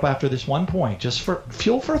going to shut up after this one point, just for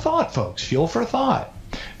fuel for thought, folks, fuel for thought.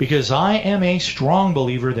 because I am a strong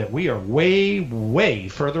believer that we are way, way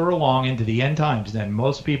further along into the end times than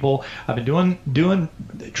most people. I've been doing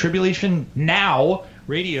Tribulation Now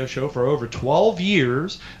radio show for over 12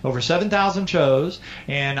 years, over 7,000 shows,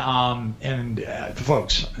 and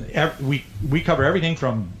folks, we cover everything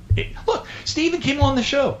from. Look, Stephen came on the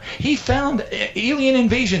show. He found alien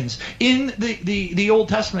invasions in the Old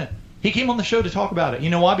Testament. He came on the show to talk about it. You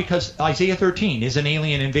know why? Because Isaiah 13 is an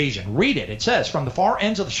alien invasion. Read it. It says, from the far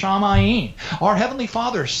ends of the Shamayim, our Heavenly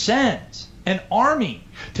Father sends an army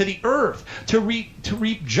to the earth to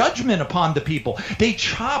reap judgment upon the people. They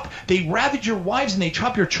ravage your wives, and they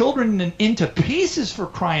chop your children into pieces, for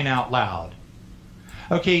crying out loud.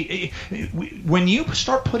 Okay, when you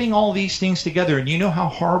start putting all these things together, and you know how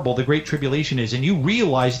horrible the Great Tribulation is, and you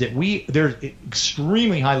realize that there's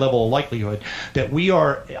extremely high level of likelihood that we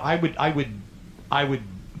are, I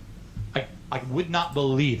would not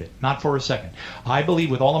believe it, not for a second. I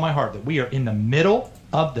believe with all of my heart that we are in the middle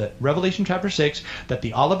of the Revelation chapter 6, that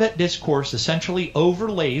the Olivet Discourse essentially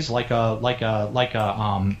overlays like an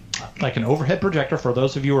overhead projector, for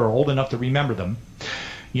those of you who are old enough to remember them.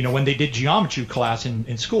 You know, when they did geometry class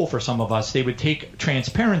in school, for some of us, they would take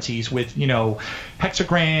transparencies with,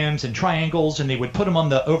 hexagrams and triangles, and they would put them on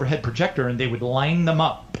the overhead projector, and they would line them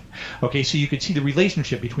up. Okay, so you could see the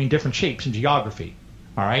relationship between different shapes and geography.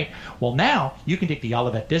 All right. Well, now you can take the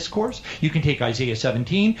Olivet Discourse. You can take Isaiah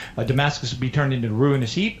 17. Damascus will be turned into a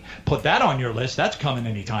ruinous heap. Put that on your list. That's coming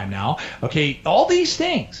anytime now. Okay. All these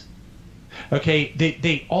things. Okay.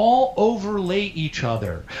 They all overlay each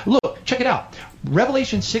other. Look, check it out.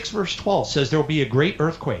 Revelation 6 verse 12 says there will be a great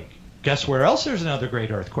earthquake. Guess where else there's another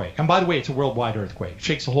great earthquake? And by the way, it's a worldwide earthquake. It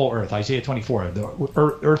shakes the whole earth. Isaiah 24. The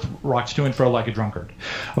earth rocks to and fro like a drunkard.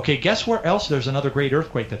 Okay. Guess where else there's another great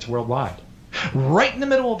earthquake that's worldwide? Right in the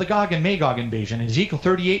middle of the Gog and Magog invasion, in Ezekiel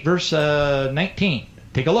 38, verse 19.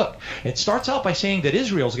 Take a look. It starts out by saying that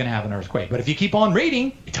Israel's going to have an earthquake. But if you keep on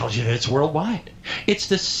reading, it tells you that it's worldwide. It's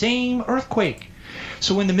the same earthquake.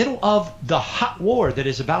 So in the middle of the hot war that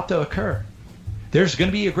is about to occur, there's going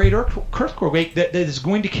to be a great earthquake that is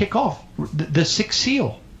going to kick off the sixth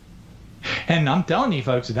seal. And I'm telling you,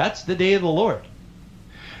 folks, that's the day of the Lord.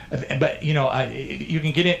 But, you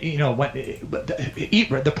can get it,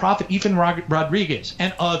 the prophet Ethan Rodriguez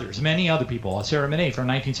and others, many other people, Sarah Monet from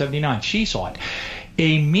 1979, she saw it.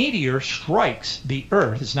 A meteor strikes the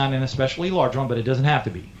earth. It's not an especially large one, but it doesn't have to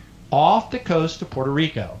be. Off the coast of Puerto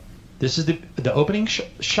Rico. This is the opening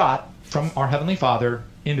shot from our Heavenly Father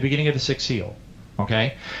in the beginning of the sixth seal.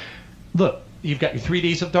 Okay? Look, you've got your 3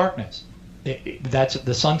 days of darkness. That's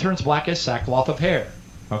the sun turns black as sackcloth of hair.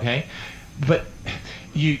 Okay? But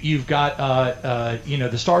you've got,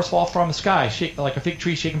 the stars fall from the sky like a fig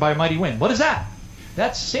tree shaken by a mighty wind. What is that?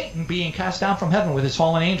 That's Satan being cast down from heaven with his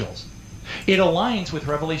fallen angels. It aligns with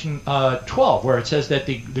Revelation 12, where it says that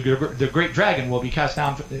the great dragon will be cast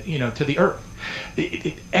down, to the earth.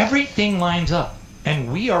 Everything lines up,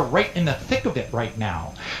 and we are right in the thick of it right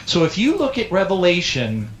now. So if you look at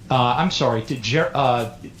Revelation,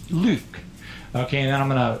 Luke. Okay, and then I'm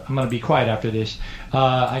gonna be quiet after this.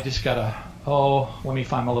 I just gotta. Let me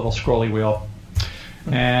find my little scrolly wheel.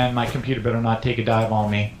 And my computer better not take a dive on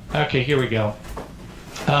me. Okay, here we go.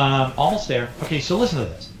 Almost there. Okay, so listen to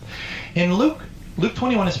this. In Luke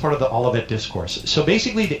 21 is part of the Olivet Discourse. So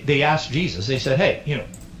basically, they asked Jesus, they said, hey,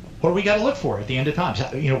 what do we got to look for at the end of times?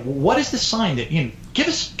 What is the sign that, give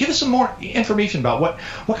us some more information about what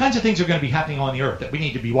kinds of things are going to be happening on the earth that we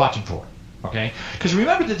need to be watching for. Okay? Because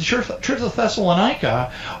remember that the church of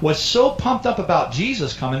Thessalonica was so pumped up about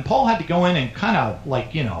Jesus coming, Paul had to go in and kind of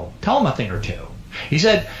tell him a thing or two. He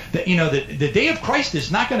said that, the day of Christ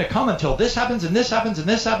is not going to come until this happens and this happens and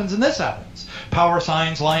this happens and this happens. Power,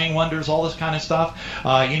 signs, lying wonders, all this kind of stuff.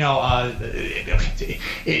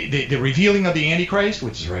 The revealing of the Antichrist,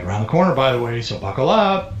 which is right around the corner, by the way, so buckle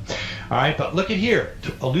up. All right, but look at here.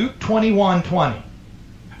 Luke 21:20.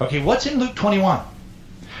 Okay, what's in Luke 21?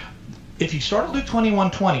 If you start at Luke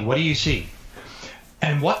 21:20, what do you see?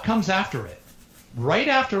 And what comes after it? Right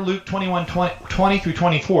after Luke 21:20 through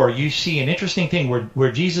 24, you see an interesting thing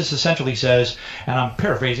where Jesus essentially says, and I'm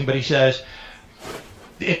paraphrasing, but he says,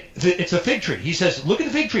 it's a fig tree. He says, look at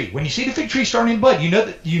the fig tree. When you see the fig tree starting to bud, you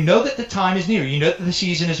know that the time is near. You know that the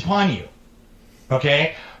season is upon you.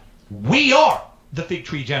 Okay? We are the fig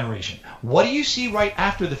tree generation. What do you see right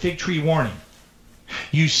after the fig tree warning?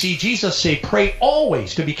 You see Jesus say, pray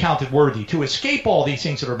always to be counted worthy, to escape all these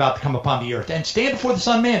things that are about to come upon the earth, and stand before the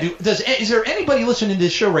Son of Man. Is there anybody listening to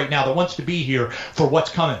this show right now that wants to be here for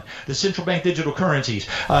what's coming? The central bank digital currencies,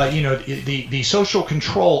 the social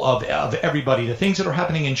control of everybody, the things that are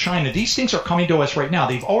happening in China, these things are coming to us right now.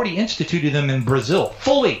 They've already instituted them in Brazil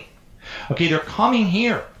fully. Okay, they're coming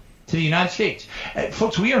here to the United States.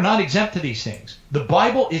 Folks, we are not exempt to these things. The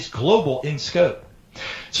Bible is global in scope.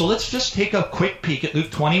 So let's just take a quick peek at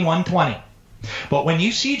Luke 21:20. But when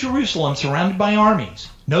you see Jerusalem surrounded by armies,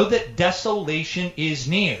 know that desolation is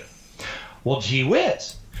near. Well, gee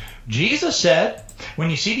whiz. Jesus said, when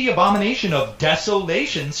you see the abomination of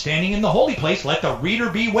desolation standing in the holy place, let the reader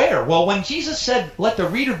beware. Well, when Jesus said, let the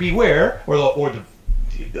reader beware, or the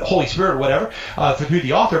Holy Spirit or whatever, through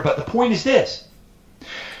the author, but the point is this.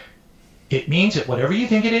 It means that whatever you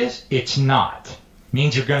think it is, it's not. It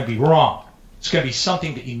means you're going to be wrong. It's going to be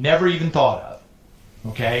something that you never even thought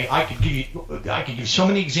of. Okay? I could give you so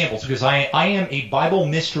many examples because I am a Bible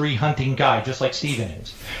mystery hunting guy, just like Stephen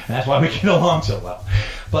is. And that's why we get along so well.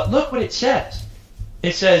 But look what it says.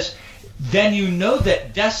 It says, then you know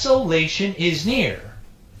that desolation is near.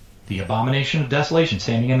 The abomination of desolation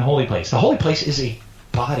standing in the holy place. The holy place is a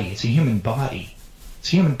body. It's a human body. It's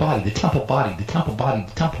a human body. The temple body. The temple body.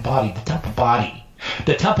 The temple body. The temple body.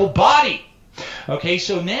 The temple body. Okay,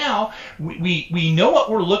 so now we know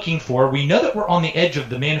what we're looking for. We know that we're on the edge of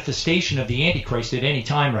the manifestation of the Antichrist at any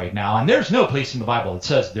time right now. And there's no place in the Bible that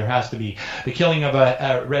says there has to be the killing of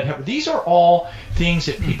a red heifer. These are all things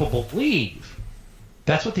that people believe.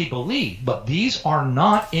 That's what they believe. But these are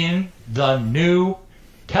not in the New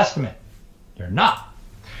Testament. They're not.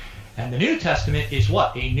 And the New Testament is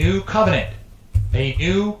what? A new covenant. A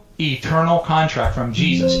new eternal contract from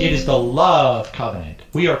Jesus. It is the love covenant.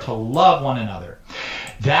 We are to love one another.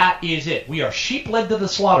 That is it. We are sheep led to the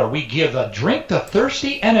slaughter. We give a drink to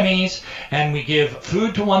thirsty enemies, and we give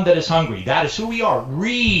food to one that is hungry. That is who we are.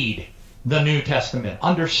 Read the New Testament.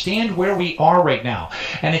 Understand where we are right now.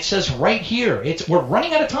 And it says right here, we're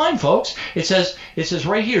running out of time, folks. It says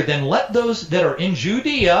right here, then let those that are in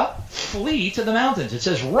Judea flee to the mountains. It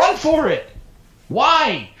says run for it.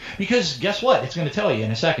 Why? Because guess what? It's going to tell you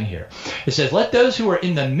in a second here. It says, let those who are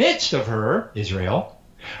in the midst of her, Israel,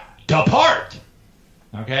 depart.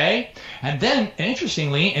 Okay? And then,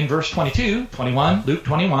 interestingly, in verse 21, Luke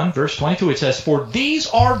 21, verse 22, it says, for these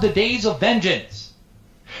are the days of vengeance,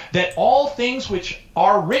 that all things which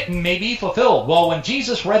are written may be fulfilled. Well, when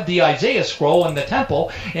Jesus read the Isaiah scroll in the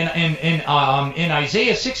temple, in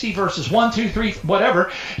Isaiah 60 verses 1, 2, 3,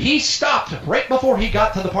 whatever, he stopped right before he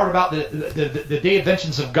got to the part about the day of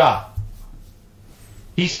vengeance of God.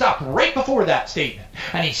 He stopped right before that statement,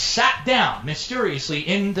 and he sat down mysteriously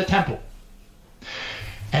in the temple.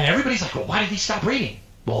 And everybody's like, well, why did he stop reading?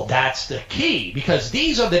 Well, that's the key, because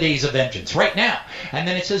these are the days of vengeance right now. And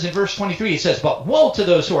then it says in verse 23, it says, but woe to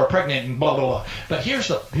those who are pregnant and blah, blah, blah. But here's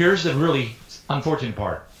the really unfortunate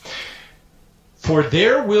part. For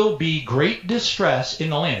there will be great distress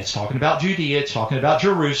in the land. It's talking about Judea. It's talking about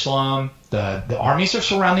Jerusalem. The armies are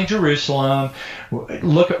surrounding Jerusalem.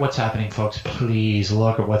 Look at what's happening, folks. Please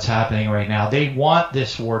look at what's happening right now. They want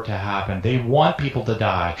this war to happen. They want people to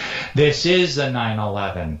die. This is the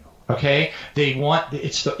 9/11. Okay, they want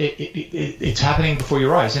it's happening before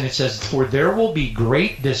your eyes, and it says, "For there will be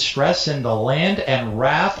great distress in the land and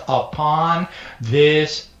wrath upon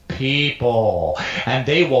this people, and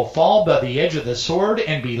they will fall by the edge of the sword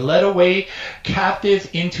and be led away captive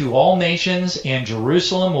into all nations, and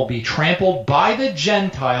Jerusalem will be trampled by the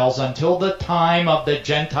Gentiles until the time of the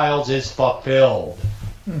Gentiles is fulfilled."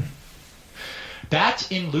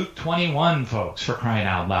 That's in Luke 21, folks, for crying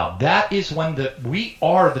out loud. That is when we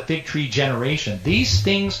are the fig tree generation. These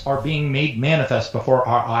things are being made manifest before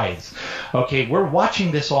our eyes. Okay, we're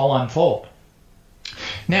watching this all unfold.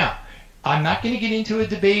 Now, I'm not going to get into a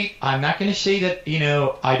debate. I'm not going to say that,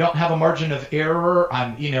 I don't have a margin of error.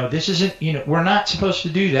 This isn't, we're not supposed to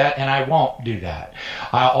do that, and I won't do that.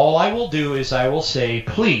 All I will do is I will say,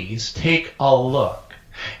 please take a look.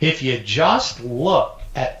 If you just look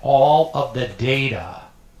at all of the data,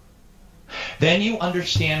 then you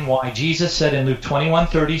understand why Jesus said in Luke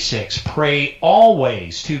 21:36, pray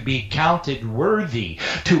always to be counted worthy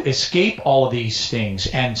to escape all of these things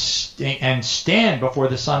and stand before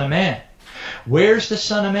the Son of Man. Where's the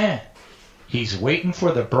Son of Man? He's waiting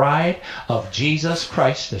for the bride of Jesus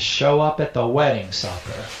Christ to show up at the wedding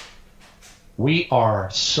supper. We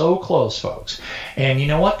are so close, folks. And you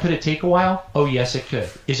know what? Could it take a while? Oh, yes, it could.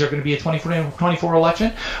 Is there going to be a 2024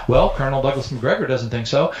 election? Well, Colonel Douglas McGregor doesn't think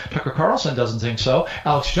so. Tucker Carlson doesn't think so.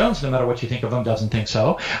 Alex Jones, no matter what you think of him, doesn't think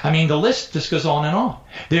so. I mean, the list just goes on and on.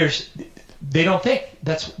 they don't think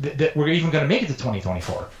that we're even going to make it to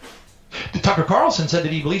 2024. Tucker Carlson said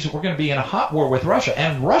that he believes that we're going to be in a hot war with Russia,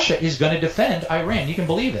 and Russia is going to defend Iran. You can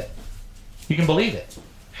believe it. You can believe it.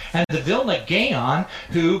 And the Vilna Gaon,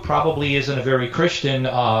 who probably isn't a very Christian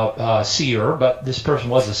seer, but this person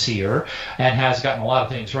was a seer and has gotten a lot of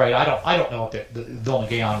things right. I don't know if the Vilna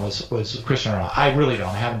Gaon was Christian or not. I really don't.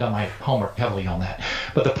 I haven't done my homework heavily on that.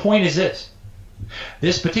 But the point is this.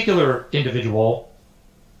 This particular individual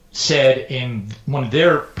said in one of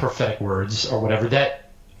their prophetic words or whatever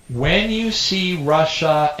that when you see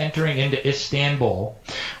Russia entering into Istanbul,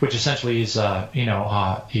 which essentially is the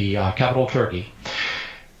capital of Turkey,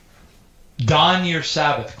 don your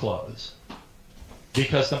Sabbath clothes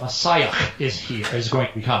because the Messiah is going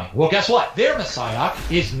to be coming. Well, guess what? Their Messiah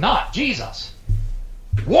is not Jesus.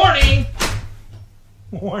 Warning!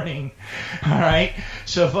 Warning. All right?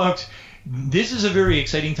 So, folks, this is a very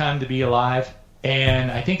exciting time to be alive. And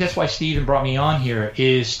I think that's why Stephen brought me on here,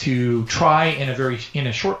 is to try in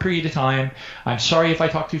a short period of time. I'm sorry if I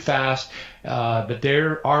talk too fast, but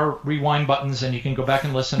there are rewind buttons, and you can go back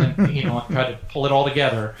and listen and and try to pull it all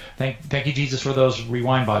together. Thank you, Jesus, for those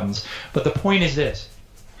rewind buttons. But the point is this: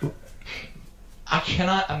 I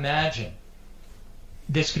cannot imagine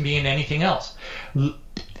this can be in anything else.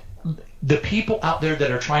 The people out there that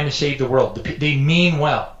are trying to save the world, they mean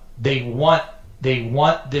well. They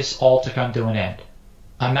want this all to come to an end.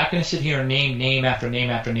 I'm not going to sit here and name after name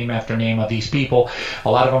after name after name of these people. A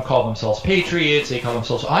lot of them call themselves patriots. They call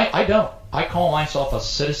themselves... I don't. I call myself a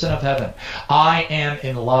citizen of heaven. I am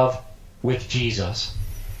in love with Jesus.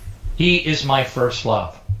 He is my first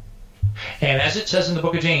love. And as it says in the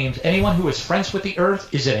book of James, anyone who is friends with the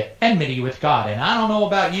earth is at enmity with God. And I don't know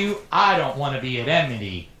about you, I don't want to be at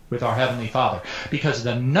enmity with our Heavenly Father. Because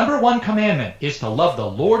the number one commandment is to love the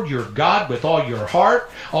Lord your God with all your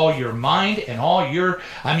heart, all your mind, and all your...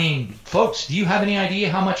 I mean, folks, do you have any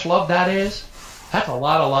idea how much love that is? That's a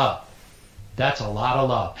lot of love. That's a lot of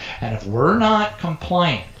love. And if we're not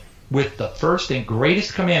compliant with the first and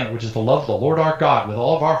greatest commandment, which is to love the Lord our God with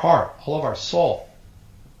all of our heart, all of our soul,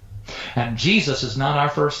 and Jesus is not our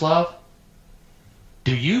first love,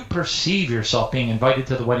 do you perceive yourself being invited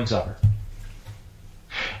to the wedding supper?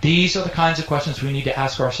 These are the kinds of questions we need to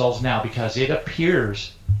ask ourselves now, because it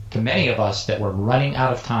appears to many of us that we're running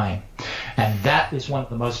out of time. And that is one of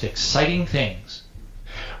the most exciting things.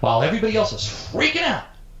 While everybody else is freaking out,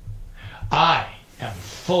 I am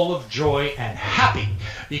full of joy and happy,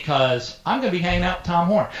 because I'm going to be hanging out with Tom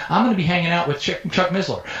Horn. I'm going to be hanging out with Chuck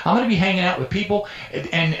Missler. I'm going to be hanging out with people,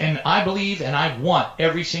 and I believe and I want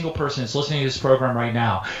every single person that's listening to this program right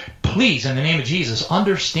now, please, in the name of Jesus,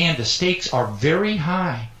 understand the stakes are very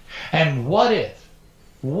high. And what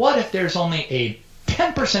if there's only a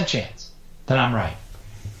 10% chance that I'm right?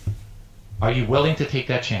 Are you willing to take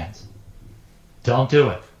that chance? Don't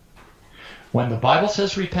do it. When the Bible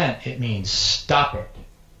says repent, it means stop it.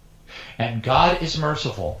 And God is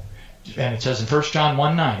merciful. And it says in 1 John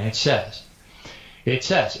 1:9, it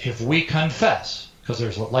says, if we confess, because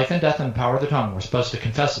there's life and death in the power of the tongue, we're supposed to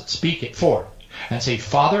confess it, speak it forth, and say,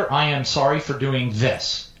 Father, I am sorry for doing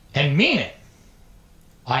this, and mean it.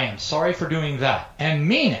 I am sorry for doing that, and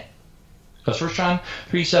mean it. Because 1 John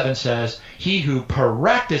 3:7 says, he who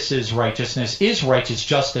practices righteousness is righteous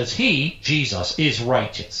just as he, Jesus, is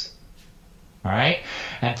righteous. All right?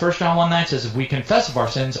 And 1 John 1:9 says, if we confess of our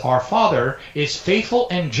sins, our Father is faithful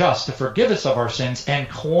and just to forgive us of our sins and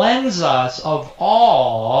cleanse us of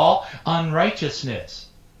all unrighteousness.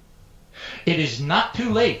 It is not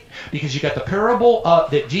too late, because you got the parable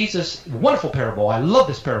that Jesus, wonderful parable. I love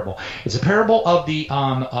this parable. It's a parable of the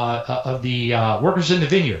workers in the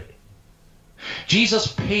vineyard. Jesus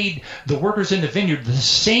paid the workers in the vineyard the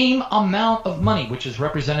same amount of money, which is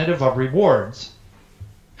representative of rewards,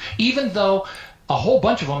 even though a whole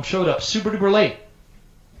bunch of them showed up super duper late.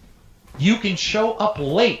 You can show up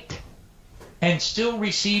late and still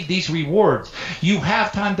receive these rewards. You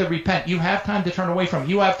have time to repent. You have time to turn away from it.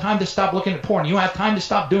 You have time to stop looking at porn. You have time to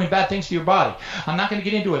stop doing bad things to your body. I'm not going to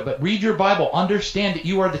get into it, but read your Bible. Understand that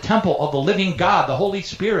you are the temple of the living God, the Holy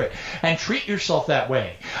Spirit, and treat yourself that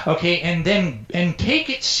way. Okay, and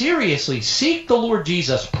take it seriously. Seek the Lord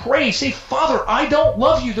Jesus. Pray. Say, Father, I don't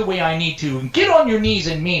love you the way I need to. Get on your knees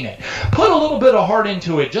and mean it. Put a little bit of heart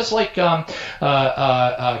into it, just like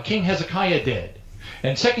King Hezekiah did.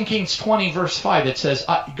 In 2 Kings 20, verse 5, it says,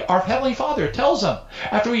 our Heavenly Father tells him,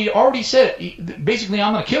 after he already said, basically,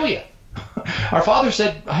 I'm going to kill you. Our Father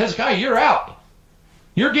said, Hezekiah, you're out.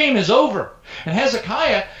 Your game is over. And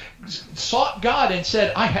Hezekiah sought God and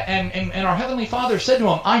said, and our Heavenly Father said to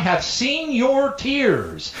him, I have seen your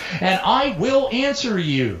tears, and I will answer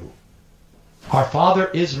you. Our Father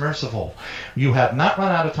is merciful. You have not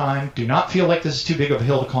run out of time. Do not feel like this is too big of a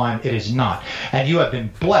hill to climb. It is not. And you have been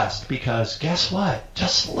blessed because guess what?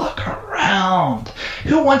 Just look around.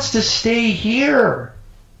 Who wants to stay here?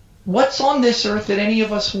 What's on this earth that any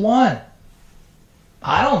of us want?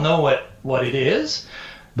 I don't know what it is,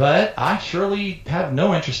 but I surely have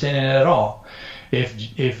no interest in it at all.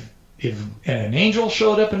 If an angel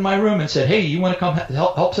showed up in my room and said, "Hey, you want to come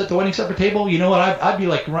help set the wedding supper table?" You know what? I'd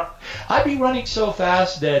be running so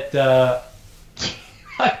fast that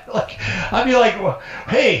I'd be like, well,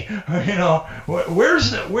 "Hey, where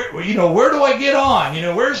do I get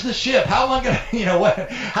on? Where's the ship? How am I gonna,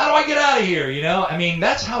 how do I get out of here? I mean,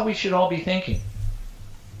 that's how we should all be thinking.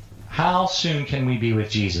 How soon can we be with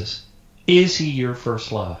Jesus? Is he your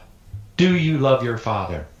first love? Do you love your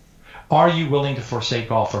Father? Are you willing to forsake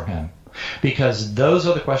all for him? Because those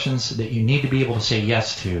are the questions that you need to be able to say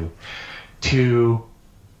yes to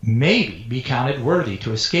maybe be counted worthy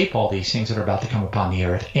to escape all these things that are about to come upon the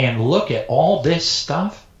earth and look at all this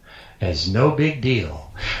stuff as no big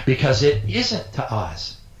deal. Because it isn't to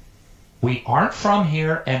us. We aren't from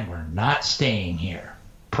here and we're not staying here.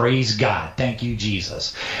 Praise God. Thank you,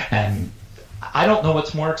 Jesus. And I don't know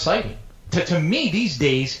what's more exciting. To me, these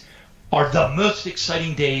days are the most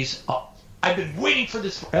exciting days. I've been waiting for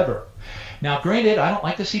this forever. Now, granted, I don't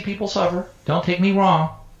like to see people suffer. Don't take me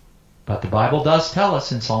wrong. But the Bible does tell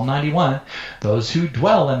us in Psalm 91, those who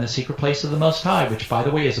dwell in the secret place of the Most High, which, by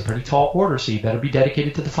the way, is a pretty tall order, so you better be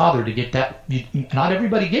dedicated to the Father to get that. Not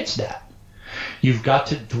everybody gets that. You've got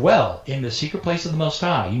to dwell in the secret place of the Most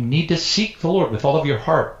High. You need to seek the Lord with all of your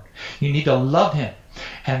heart. You need to love him.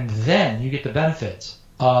 And then you get the benefits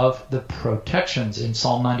of the protections in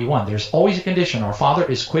Psalm 91. There's always a condition. Our Father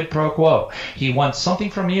is quid pro quo. He wants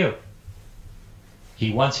something from you.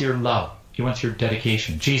 He wants your love. He wants your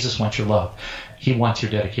dedication. Jesus wants your love. He wants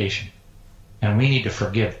your dedication. And we need to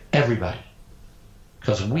forgive everybody.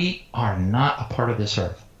 Because we are not a part of this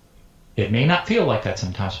earth. It may not feel like that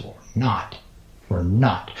sometimes, but we're not. We're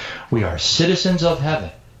not. We are citizens of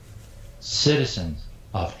heaven. Citizens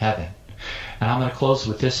of heaven. And I'm going to close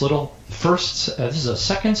with this little this is a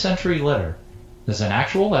 2nd century letter. This is an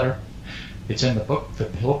actual letter. It's in the book The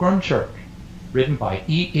Pilgrim Church, written by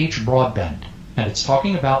E.H. Broadbent. And it's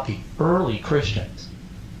talking about the early Christians.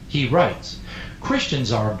 He writes,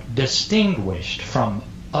 Christians are distinguished from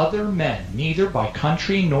other men, neither by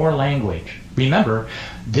country nor language. Remember,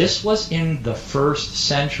 this was in the 1st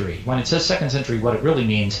century. When it says 2nd century, what it really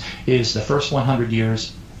means is the first 100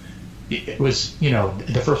 years. It was,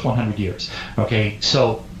 the first 100 years. Okay,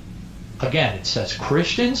 so again, it says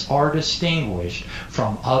Christians are distinguished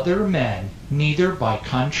from other men, neither by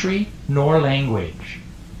country nor language,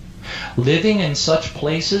 living in such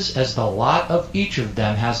places as the lot of each of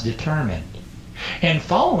them has determined, and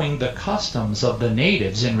following the customs of the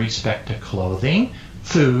natives in respect to clothing,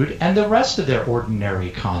 food, and the rest of their ordinary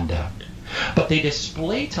conduct. But they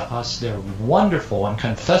display to us their wonderful and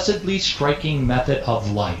confessedly striking method of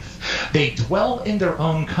life. They dwell in their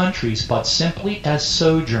own countries, but simply as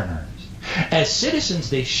sojourners. As citizens,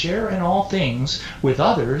 they share in all things with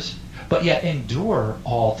others, but yet endure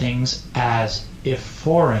all things as if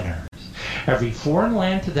foreigners. Every foreign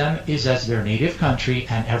land to them is as their native country,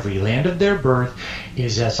 and every land of their birth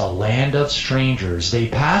is as a land of strangers. They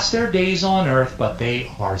pass their days on earth, but they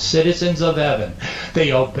are citizens of heaven.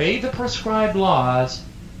 They obey the prescribed laws,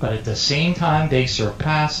 but at the same time they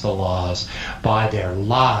surpass the laws by their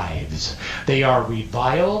lives. They are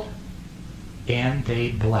reviled, and they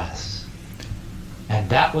bless. And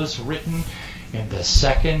that was written in the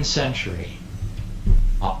 2nd century.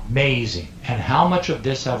 Amazing. And how much of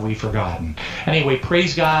this have we forgotten? Anyway,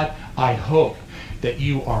 praise God. I hope that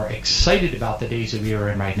you are excited about the days that we are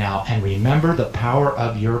in right now, and remember the power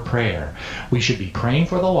of your prayer. We should be praying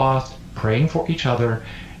for the lost, praying for each other,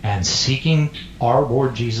 and seeking our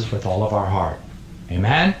Lord Jesus with all of our heart.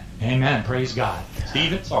 Amen? Amen. Praise God.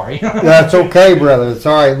 Stephen, sorry. That's okay, brother. It's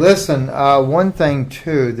all right. Listen, one thing,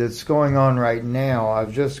 too, that's going on right now,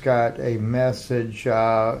 I've just got a message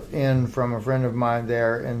in from a friend of mine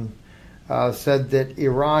there, and said that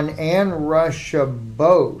Iran and Russia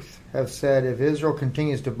both have said if Israel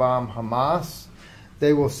continues to bomb Hamas,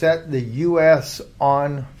 they will set the U.S.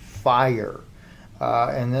 on fire.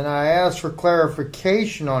 And then I asked for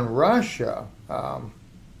clarification on Russia,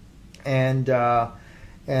 and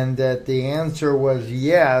that the answer was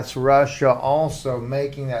yes, Russia also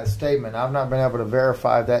making that statement. I've not been able to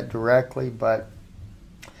verify that directly, but,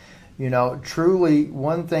 truly,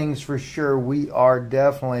 one thing's for sure, we are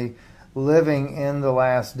definitely living in the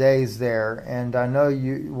last days there. And I know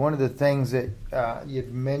one of the things that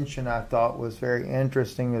you'd mentioned I thought was very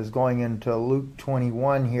interesting is going into Luke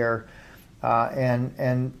 21 here,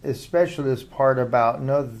 and especially this part about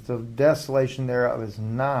know that the desolation thereof is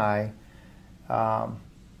nigh.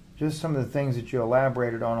 Just some of the things that you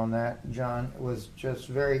elaborated on that, John, was just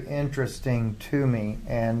very interesting to me,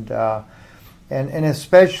 and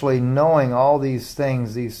especially knowing all these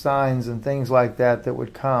things, these signs and things like that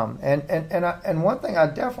would come. And one thing I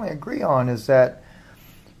definitely agree on is that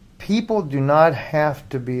people do not have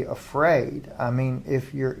to be afraid. I mean,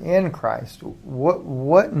 if you're in Christ,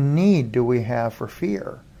 what need do we have for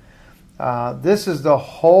fear? This is the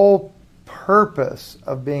whole purpose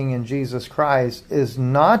of being in Jesus Christ, is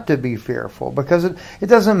not to be fearful, because it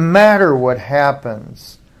doesn't matter what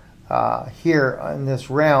happens here in this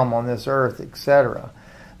realm, on this earth, etc.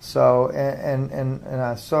 So, and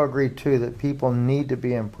I so agree too that people need to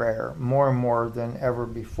be in prayer more and more than ever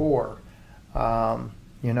before. That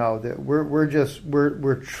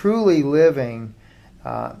we're truly living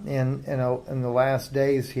in the last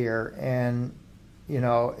days here, and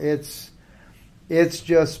it's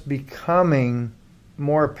just becoming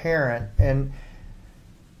more apparent. And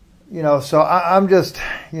so I'm just,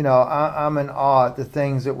 I'm in awe at the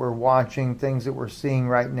things that we're watching, things that we're seeing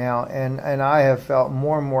right now. And I have felt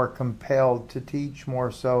more and more compelled to teach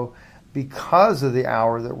more so because of the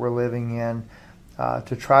hour that we're living in,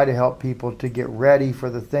 to try to help people to get ready for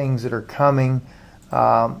the things that are coming,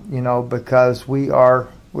 because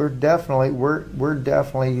we're definitely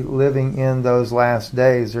living in those last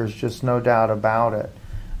days. There's just no doubt about it.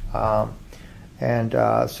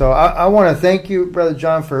 So I want to thank you, Brother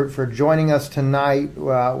John, for joining us tonight.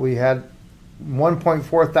 We had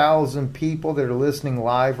 1.4 thousand people that are listening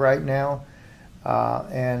live right now.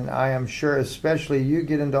 And I am sure especially you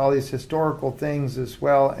get into all these historical things as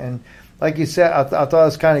well. And like you said, I thought it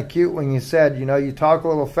was kind of cute when you said, you talk a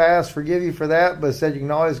little fast, forgive you for that, but said you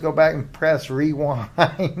can always go back and press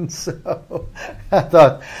rewind. So I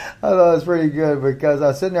thought it was pretty good, because I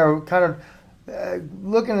was sitting there kind of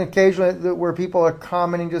looking occasionally where people are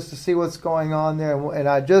commenting just to see what's going on there. And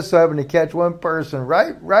I just so happened to catch one person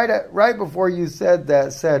right before you said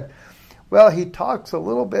that said, well, he talks a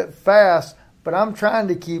little bit fast, but I'm trying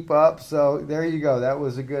to keep up. So there you go. That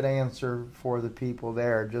was a good answer for the people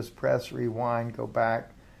there. Just press rewind, go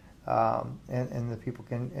back, and the people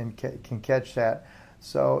can catch that.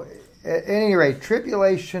 So at any rate,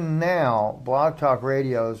 Tribulation Now, Blog Talk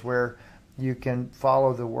Radio is where you can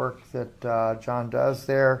follow the work that John does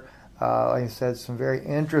there. Like I said, some very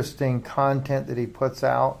interesting content that he puts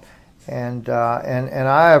out. And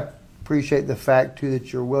I appreciate the fact, too,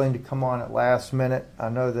 that you're willing to come on at last minute. I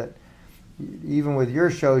know that even with your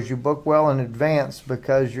shows, you book well in advance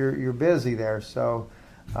because you're busy there. So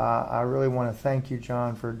I really want to thank you,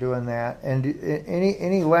 John, for doing that. And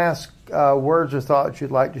any last words or thoughts you'd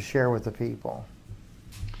like to share with the people?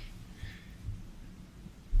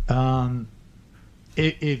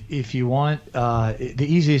 If you want, the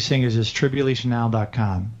easiest thing is just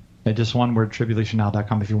tribulationnow.com. Just one word,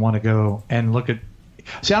 tribulationnow.com. If you want to go and look at,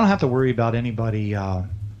 see, I don't have to worry about anybody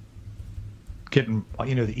getting,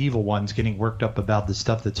 the evil ones getting worked up about the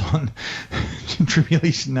stuff that's on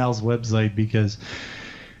Tribulation Now's website, because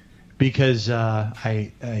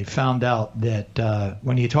I found out that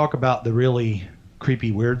when you talk about the really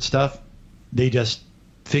creepy, weird stuff, they just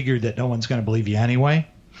figured that no one's going to believe you anyway.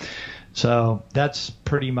 So that's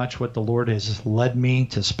pretty much what the Lord has led me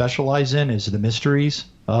to specialize in, is the mysteries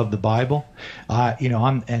of the Bible.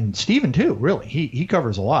 And Stephen too, really. He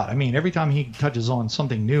covers a lot. I mean, every time he touches on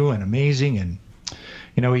something new and amazing, and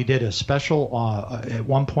he did a special at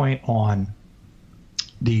one point on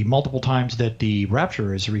the multiple times that the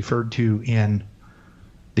rapture is referred to in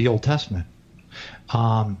the Old Testament.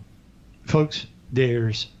 Folks,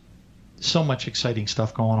 there's so much exciting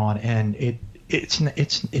stuff going on, and it's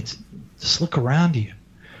just look around you.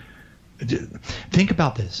 Think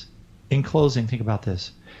about this. In closing, think about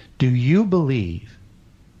this. Do you believe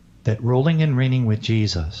that ruling and reigning with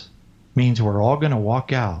Jesus means we're all going to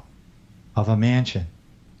walk out of a mansion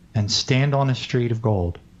and stand on a street of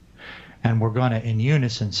gold, and we're going to in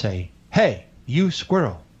unison say, "Hey, you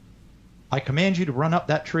squirrel, I command you to run up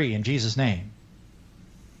that tree in Jesus' name"?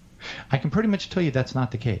 I can pretty much tell you that's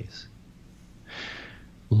not the case.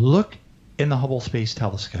 Look in the Hubble Space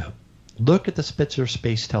Telescope. Look at the Spitzer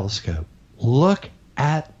Space Telescope. Look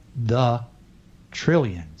at the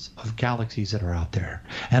trillions of galaxies that are out there,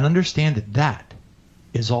 and understand that that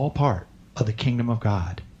is all part of the kingdom of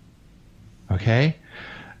God. Okay?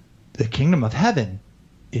 The kingdom of heaven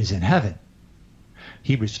is in heaven.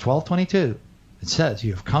 Hebrews 12:22. It says,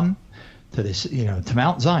 "You have come to this, to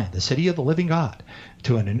Mount Zion, the city of the living God,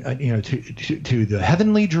 to to the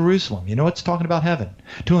heavenly Jerusalem. It's talking about heaven,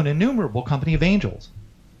 to an innumerable company of angels.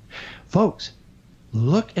 Folks,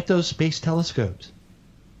 look at those space telescopes.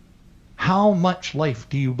 How much life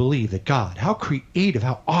do you believe that God, how creative,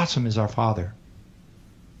 how awesome is our Father?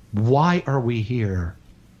 Why are we here?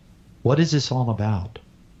 What is this all about?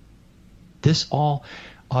 This all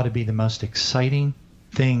ought to be the most exciting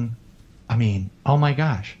thing. I mean, oh my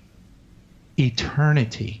gosh.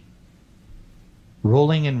 Eternity.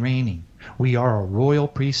 Ruling and reigning. We are a royal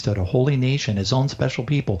priesthood, a holy nation, his own special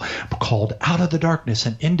people, called out of the darkness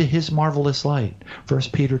and into his marvelous light.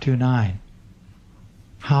 1 Peter 2:9.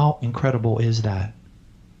 How incredible is that?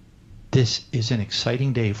 This is an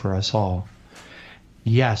exciting day for us all.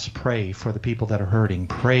 Yes, pray for the people that are hurting.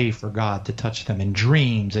 Pray for God to touch them in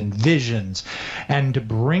dreams and visions and to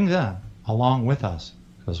bring them along with us,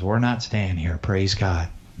 because we're not staying here. Praise God.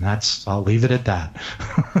 And I'll leave it at that.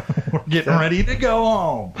 We're getting ready to go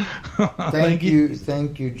home. Thank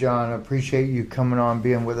you, John. I appreciate you coming on,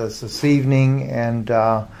 being with us this evening. And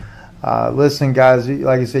listen, guys,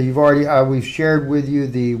 like I said, we've shared with you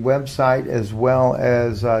the website as well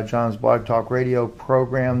as John's Blog Talk Radio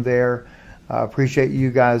program there. Appreciate you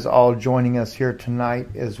guys all joining us here tonight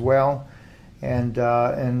as well. And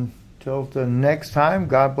until the next time,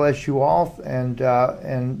 God bless you all. And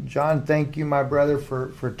John, thank you, my brother,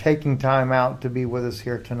 for taking time out to be with us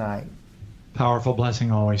here tonight. Powerful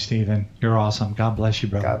blessing always, Stephen. You're awesome. God bless you,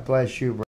 brother. God bless you, brother.